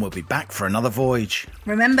 when we'll be back for another voyage.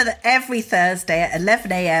 Remember that every Thursday at 11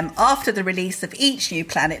 a.m, after the release of each new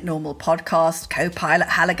Planet Normal podcast, co-pilot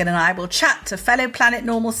Halligan and I will chat to fellow Planet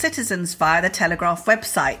Normal citizens via the Telegraph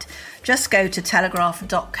website. Just go to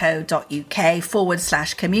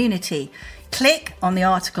telegraph.co.uk/community. Click on the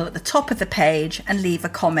article at the top of the page and leave a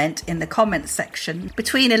comment in the comments section.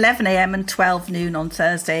 Between 11 a.m. and 12 noon on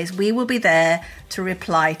Thursdays, we will be there to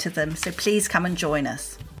reply to them. So please come and join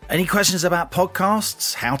us. Any questions about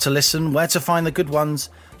podcasts, how to listen, where to find the good ones?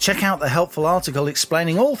 Check out the helpful article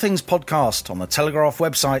explaining all things podcast on the Telegraph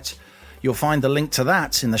website. You'll find the link to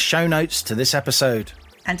that in the show notes to this episode.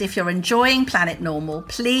 And if you're enjoying Planet Normal,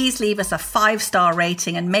 please leave us a 5-star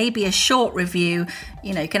rating and maybe a short review.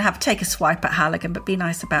 You know, you can take a swipe at Halligan, but be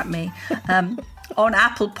nice about me. On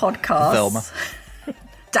Apple Podcasts. Velma.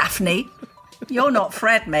 Daphne. You're not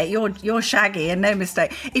Fred, mate. You're Shaggy, and no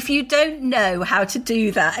mistake. If you don't know how to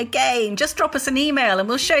do that, again, just drop us an email and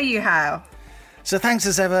we'll show you how. So thanks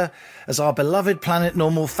as ever, as our beloved Planet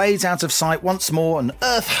Normal fades out of sight once more and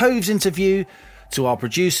Earth hoves into view, to our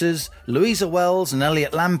producers, Louisa Wells and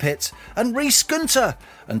Elliot Lampitt, and Rhys Gunter,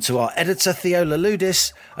 and to our editor, Theola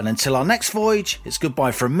Ludis. And until our next voyage, it's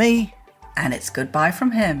goodbye from me. And it's goodbye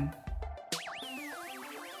from him.